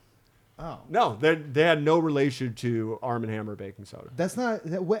 Yeah. Oh. No, they had no relation to Arm & Hammer baking soda. That's not...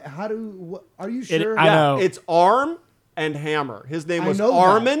 What, how do... What, are you It- sure? I know. It's Arm and Hammer. His name I was know that.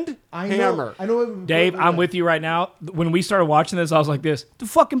 Armand I Hammer. know. Dave, I'm with you right now. When we started watching this, I was like this. The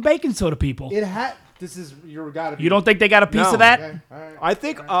fucking baking soda people. It had... This is... You gotta be... You don't think they got a piece No. of that? Okay, all right. I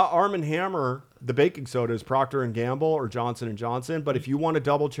think Arm & Hammer, the baking soda, is Procter & Gamble or Johnson & Johnson. But if you want to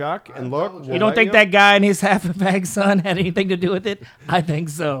double check and look... double check. we'll You don't let think that guy and his half a bag son had anything to do with it? I think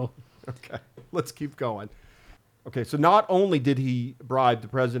so. Okay, let's keep going. Okay, so not only did he bribe the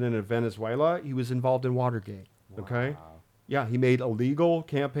president of Venezuela, he was involved in Watergate. Okay? Yeah, he made illegal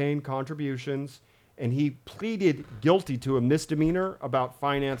campaign contributions, and he pleaded guilty to a misdemeanor about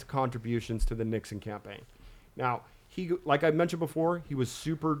finance contributions to the Nixon campaign. Now, he, like I mentioned before, he was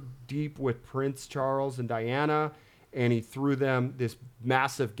super deep with Prince Charles and Diana, and he threw them this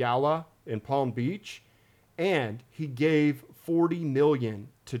massive gala in Palm Beach, and he gave $40 million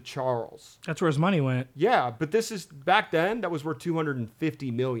to Charles. That's where his money went. Yeah, but this is back then that was worth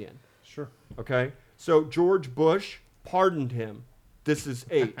 $250 million. Sure. Okay, so George Bush pardoned him. This is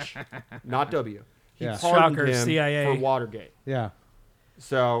H, not W. He Yeah. pardoned Shocker, him CIA. for Watergate. Yeah.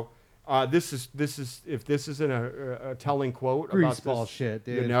 So This is if this isn't a telling quote about Greaseball this, shit,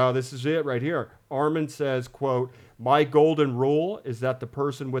 dude. No, this is it right here. Armin says, "quote My golden rule is that the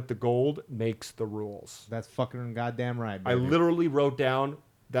person with the gold makes the rules." That's fucking goddamn right. I Baby. literally wrote down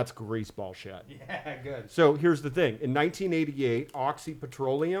that's greaseball shit. Yeah, good. So here's the thing: in 1988, Oxy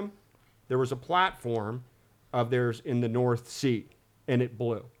Petroleum, there was a platform of theirs in the North Sea, and it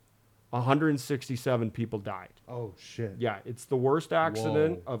blew. 167 people died. Oh shit. Yeah, it's the worst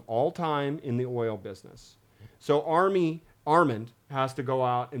accident of all time in the oil business. So Armand has to go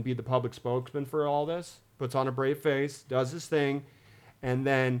out and be the public spokesman for all this, puts on a brave face, does his thing, and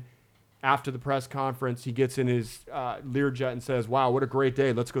then after the press conference, he gets in his Learjet and says, "Wow, what a great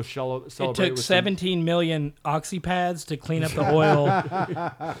day. Let's go celebrate." It took 17 million oxypads to clean up the oil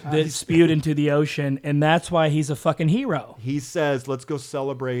that spewed into the ocean, and that's why he's a fucking hero. He says, "Let's go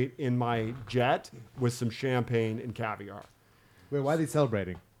celebrate in my jet with some champagne and caviar." Wait, why are they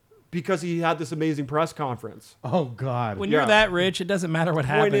celebrating? Because he had this amazing press conference. Oh God. When you're that rich, it doesn't matter what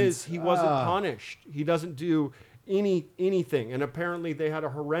The point happens. is, he wasn't punished. He doesn't do anything. And apparently they had a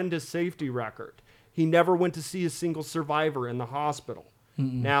horrendous safety record. He never went to see a single survivor in the hospital.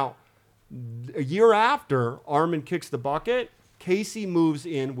 Now, a year after Armin kicks the bucket, Casey moves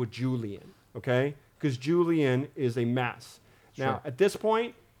in with Julian, okay? Because Julian is a mess. Now, at this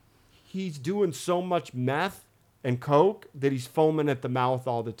point, he's doing so much meth and coke that he's foaming at the mouth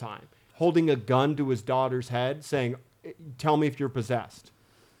all the time, holding a gun to his daughter's head saying, "Tell me if you're possessed."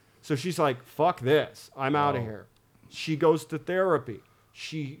 So she's like, "Fuck this. I'm out of here." She goes to therapy.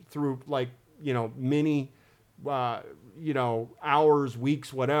 She, through many, hours,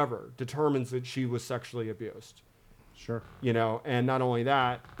 weeks, whatever, determines that she was sexually abused. Sure. And not only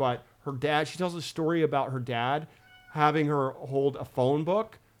that, but her dad, she tells a story about her dad having her hold a phone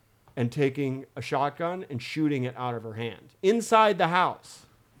book and taking a shotgun and shooting it out of her hand inside the house.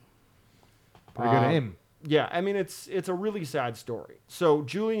 Pretty good aim. Yeah, I mean, it's a really sad story. So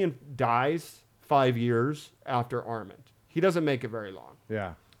Julian dies 5 years after Armand. He doesn't make it very long.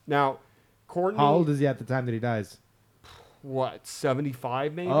 Yeah. Now, Courtney... How old is he at the time that he dies? What,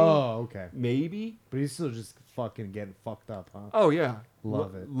 75 maybe? Oh, okay. Maybe? But he's still just fucking getting fucked up, huh? Oh, yeah.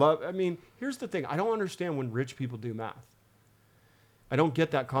 Love it. I mean, here's the thing. I don't understand when rich people do math. I don't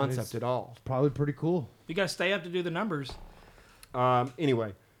get that concept at all. It's probably pretty cool. You got to stay up to do the numbers.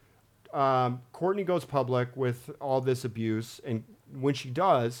 Anyway, Courtney goes public with all this abuse, and when she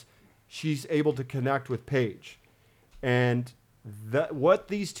does, she's able to connect with Paige. And what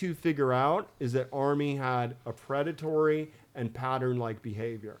these two figure out is that Armie had a predatory and pattern-like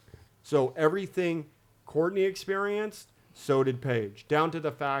behavior. So everything Courtney experienced, so did Paige, down to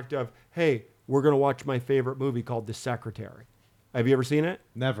the fact of, hey, we're going to watch my favorite movie called The Secretary. Have you ever seen it?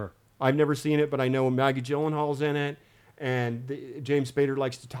 Never. I've never seen it, but I know Maggie Gyllenhaal's in it, and James Spader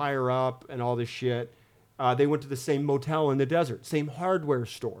likes to tie her up and all this shit. They went to the same motel in the desert, same hardware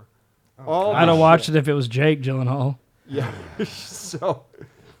store. I'd have watched it if it was Jake Gyllenhaal. Yeah. So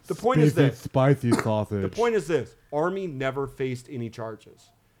the point is this. Spicy sausage. The point is this. Armie never faced any charges.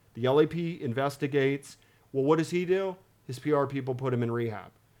 The LAP investigates. Well, what does he do? His PR people put him in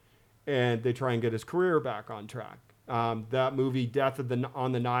rehab, and they try and get his career back on track. That movie Death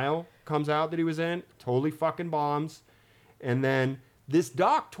on the Nile comes out that he was in. Totally fucking bombs. And then this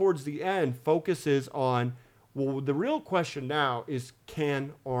doc towards the end focuses on, well, the real question now is,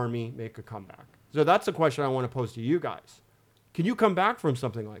 can Armie make a comeback? So that's the question I want to pose to you guys. Can you come back from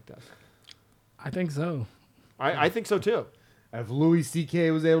something like this? I think so. I think so too. If Louis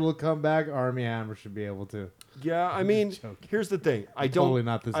C.K. was able to come back, Armie Hammer should be able to. Yeah, I mean, here's the thing. I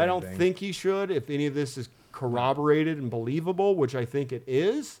don't think he should. If any of this is corroborated and believable, which I think it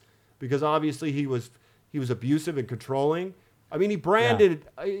is, because obviously he was abusive and controlling. I mean, he branded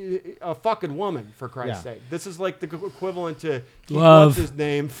a fucking woman, for Christ's sake. This is like the equivalent to what's his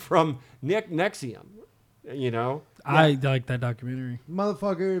name from Nexium, I like that documentary.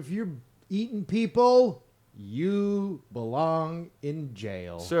 Motherfucker, if you're eating people, you belong in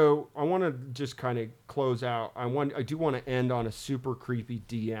jail. So I want to just kind of close out. I do want to end on a super creepy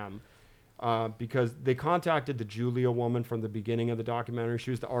DM. Because they contacted the Julia woman from the beginning of the documentary.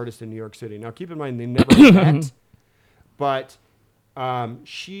 She was the artist in New York City. Now, keep in mind, they never met, but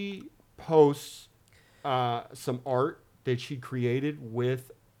she posts some art that she created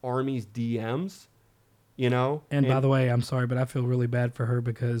with Armie's DMs, And by the way, I'm sorry, but I feel really bad for her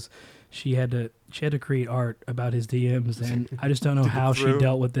because she had to create art about his DMs, and I just don't know how she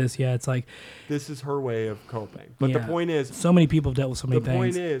dealt with this. Yeah, it's like this is her way of coping. But the point is, so many people dealt with so many things. The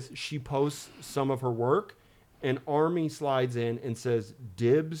point is, she posts some of her work, and Armie slides in and says,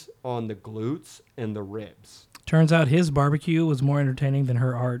 "Dibs on the glutes and the ribs." Turns out his barbecue was more entertaining than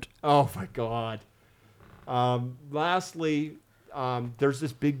her art. Oh my God. Lastly, there's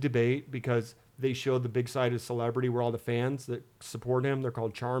this big debate because they showed the big side of celebrity where all the fans that support him, they're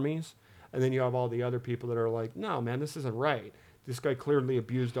called charmies. And then you have all the other people that are like, no, man, this isn't right. This guy clearly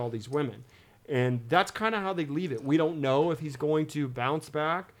abused all these women. And that's kind of how they leave it. We don't know if he's going to bounce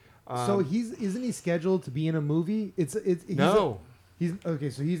back. So isn't he scheduled to be in a movie? No. He's okay.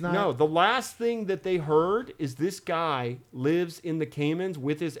 So he's not. No, the last thing that they heard is this guy lives in the Caymans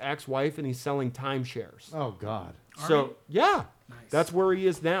with his ex-wife and he's selling timeshares. Oh God. So yeah, that's where he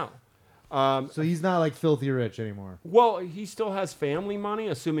is now. So he's not like filthy rich anymore. Well, he still has family money,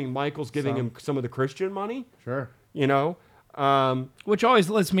 assuming Michael's giving him some of the Christian money. Sure. You know, Which always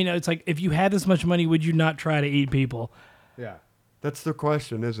lets me know, it's like, if you had this much money, would you not try to eat people? Yeah. that's the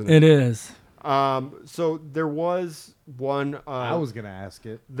question, isn't it? It is. So there was one. I was gonna ask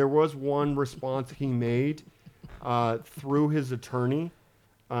it. There was one response he made through his attorney.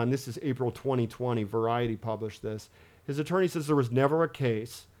 And this is April 2020. Variety published this. His attorney says there was never a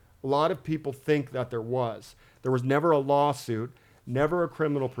case. A lot of people think that there was. There was never a lawsuit, never a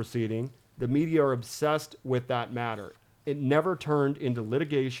criminal proceeding. The media are obsessed with that matter. It never turned into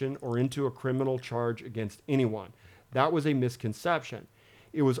litigation or into a criminal charge against anyone. That was a misconception.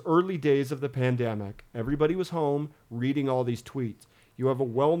 It was early days of the pandemic. Everybody was home reading all these tweets. You have a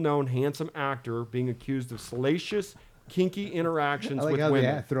well-known handsome actor being accused of salacious, kinky interactions I like with how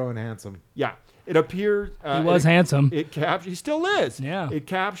women. they throw in handsome. Yeah. It appeared... He was handsome. He still is. Yeah. It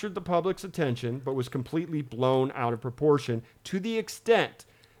captured the public's attention, but was completely blown out of proportion to the extent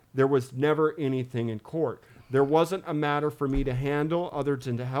there was never anything in court. There wasn't a matter for me to handle other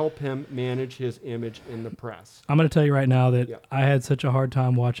than to help him manage his image in the press. I'm going to tell you right now that Yeah. I had such a hard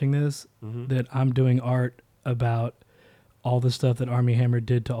time watching this that I'm doing art about all the stuff that Armie Hammer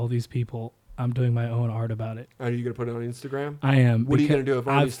did to all these people. I'm doing my own art about it. Are you going to put it on Instagram? I am. What are you because going to do if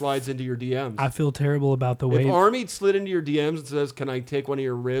Armie I've- slides into your DMs? I feel terrible about the way If Armie slid into your DMs and says, can I take one of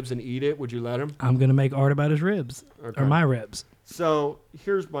your ribs and eat it, would you let him? I'm going to make art about his ribs Okay. or my ribs. So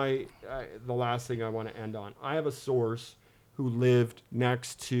here's the last thing I want to end on. I have a source who lived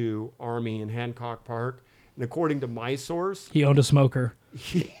next to Armie in Hancock Park. And according to my source, He owned a smoker.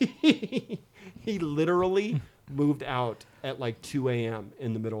 he literally moved out at like 2 a.m.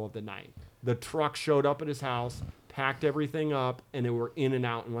 in the middle of the night. The truck showed up at his house, packed everything up, and they were in and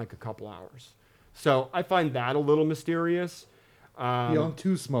out in like a couple hours. So I find that a little mysterious. He owned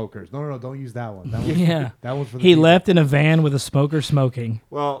two smokers. No, don't use that one. That one's, Yeah. that one's for the He people. left in a van with a smoker smoking.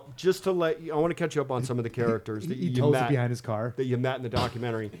 Well, just to let you, I want to catch you up on some of the characters that He you tows it met. behind his car. That you met in the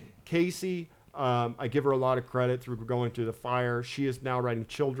documentary. Casey, I give her a lot of credit through going through the fire. She is now writing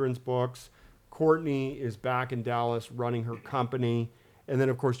children's books. Courtney is back in Dallas running her company. And then,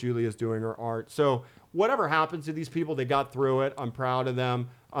 of course, Julie is doing her art. So whatever happens to these people, they got through it. I'm proud of them.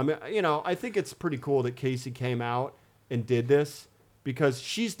 I think it's pretty cool that Casey came out and did this because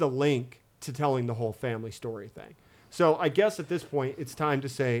she's the link to telling the whole family story thing. So I guess at this point, it's time to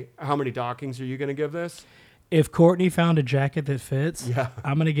say, how many dockings are you going to give this? If Courtney found a jacket that fits, Yeah.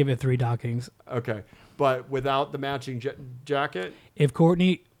 I'm going to give it 3 dockings. Okay. But without the matching jacket? If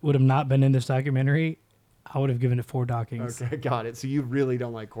Courtney would have not been in this documentary, I would have given it 4 dockings. Okay, got it. So you really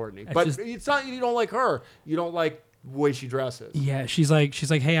don't like Courtney. It's But just- it's not you don't like her. You don't like the way she dresses. Yeah, she's like,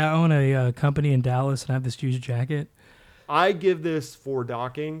 hey, I own a company in Dallas and I have this huge jacket. I give this 4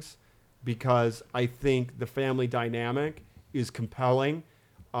 dockings because I think the family dynamic is compelling.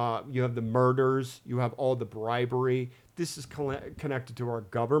 You have the murders. You have all the bribery. This is connected to our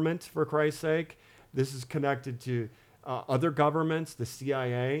government, for Christ's sake. This is connected to other governments, the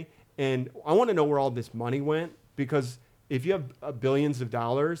CIA. And I want to know where all this money went because if you have billions of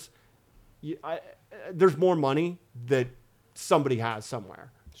dollars, there's more money that somebody has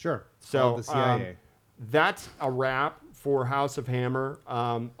somewhere. Sure. So the CIA. That's a wrap for House of Hammer.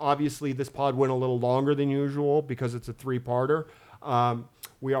 Obviously, this pod went a little longer than usual because it's a 3-parter.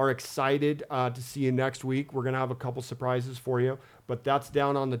 We are excited to see you next week. We're going to have a couple surprises for you, but that's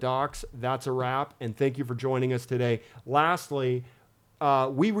down on the docks. That's a wrap, and thank you for joining us today. Lastly,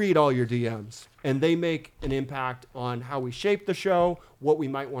 we read all your DMs, and they make an impact on how we shape the show, what we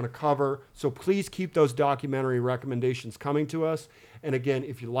might want to cover. So please keep those documentary recommendations coming to us. And again,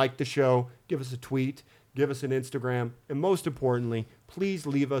 if you like the show, give us a tweet, give us an Instagram, and most importantly, please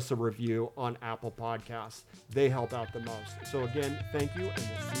leave us a review on Apple Podcasts. They help out the most. So again, thank you, and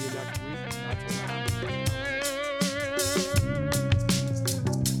we'll see you next week. That's a wrap.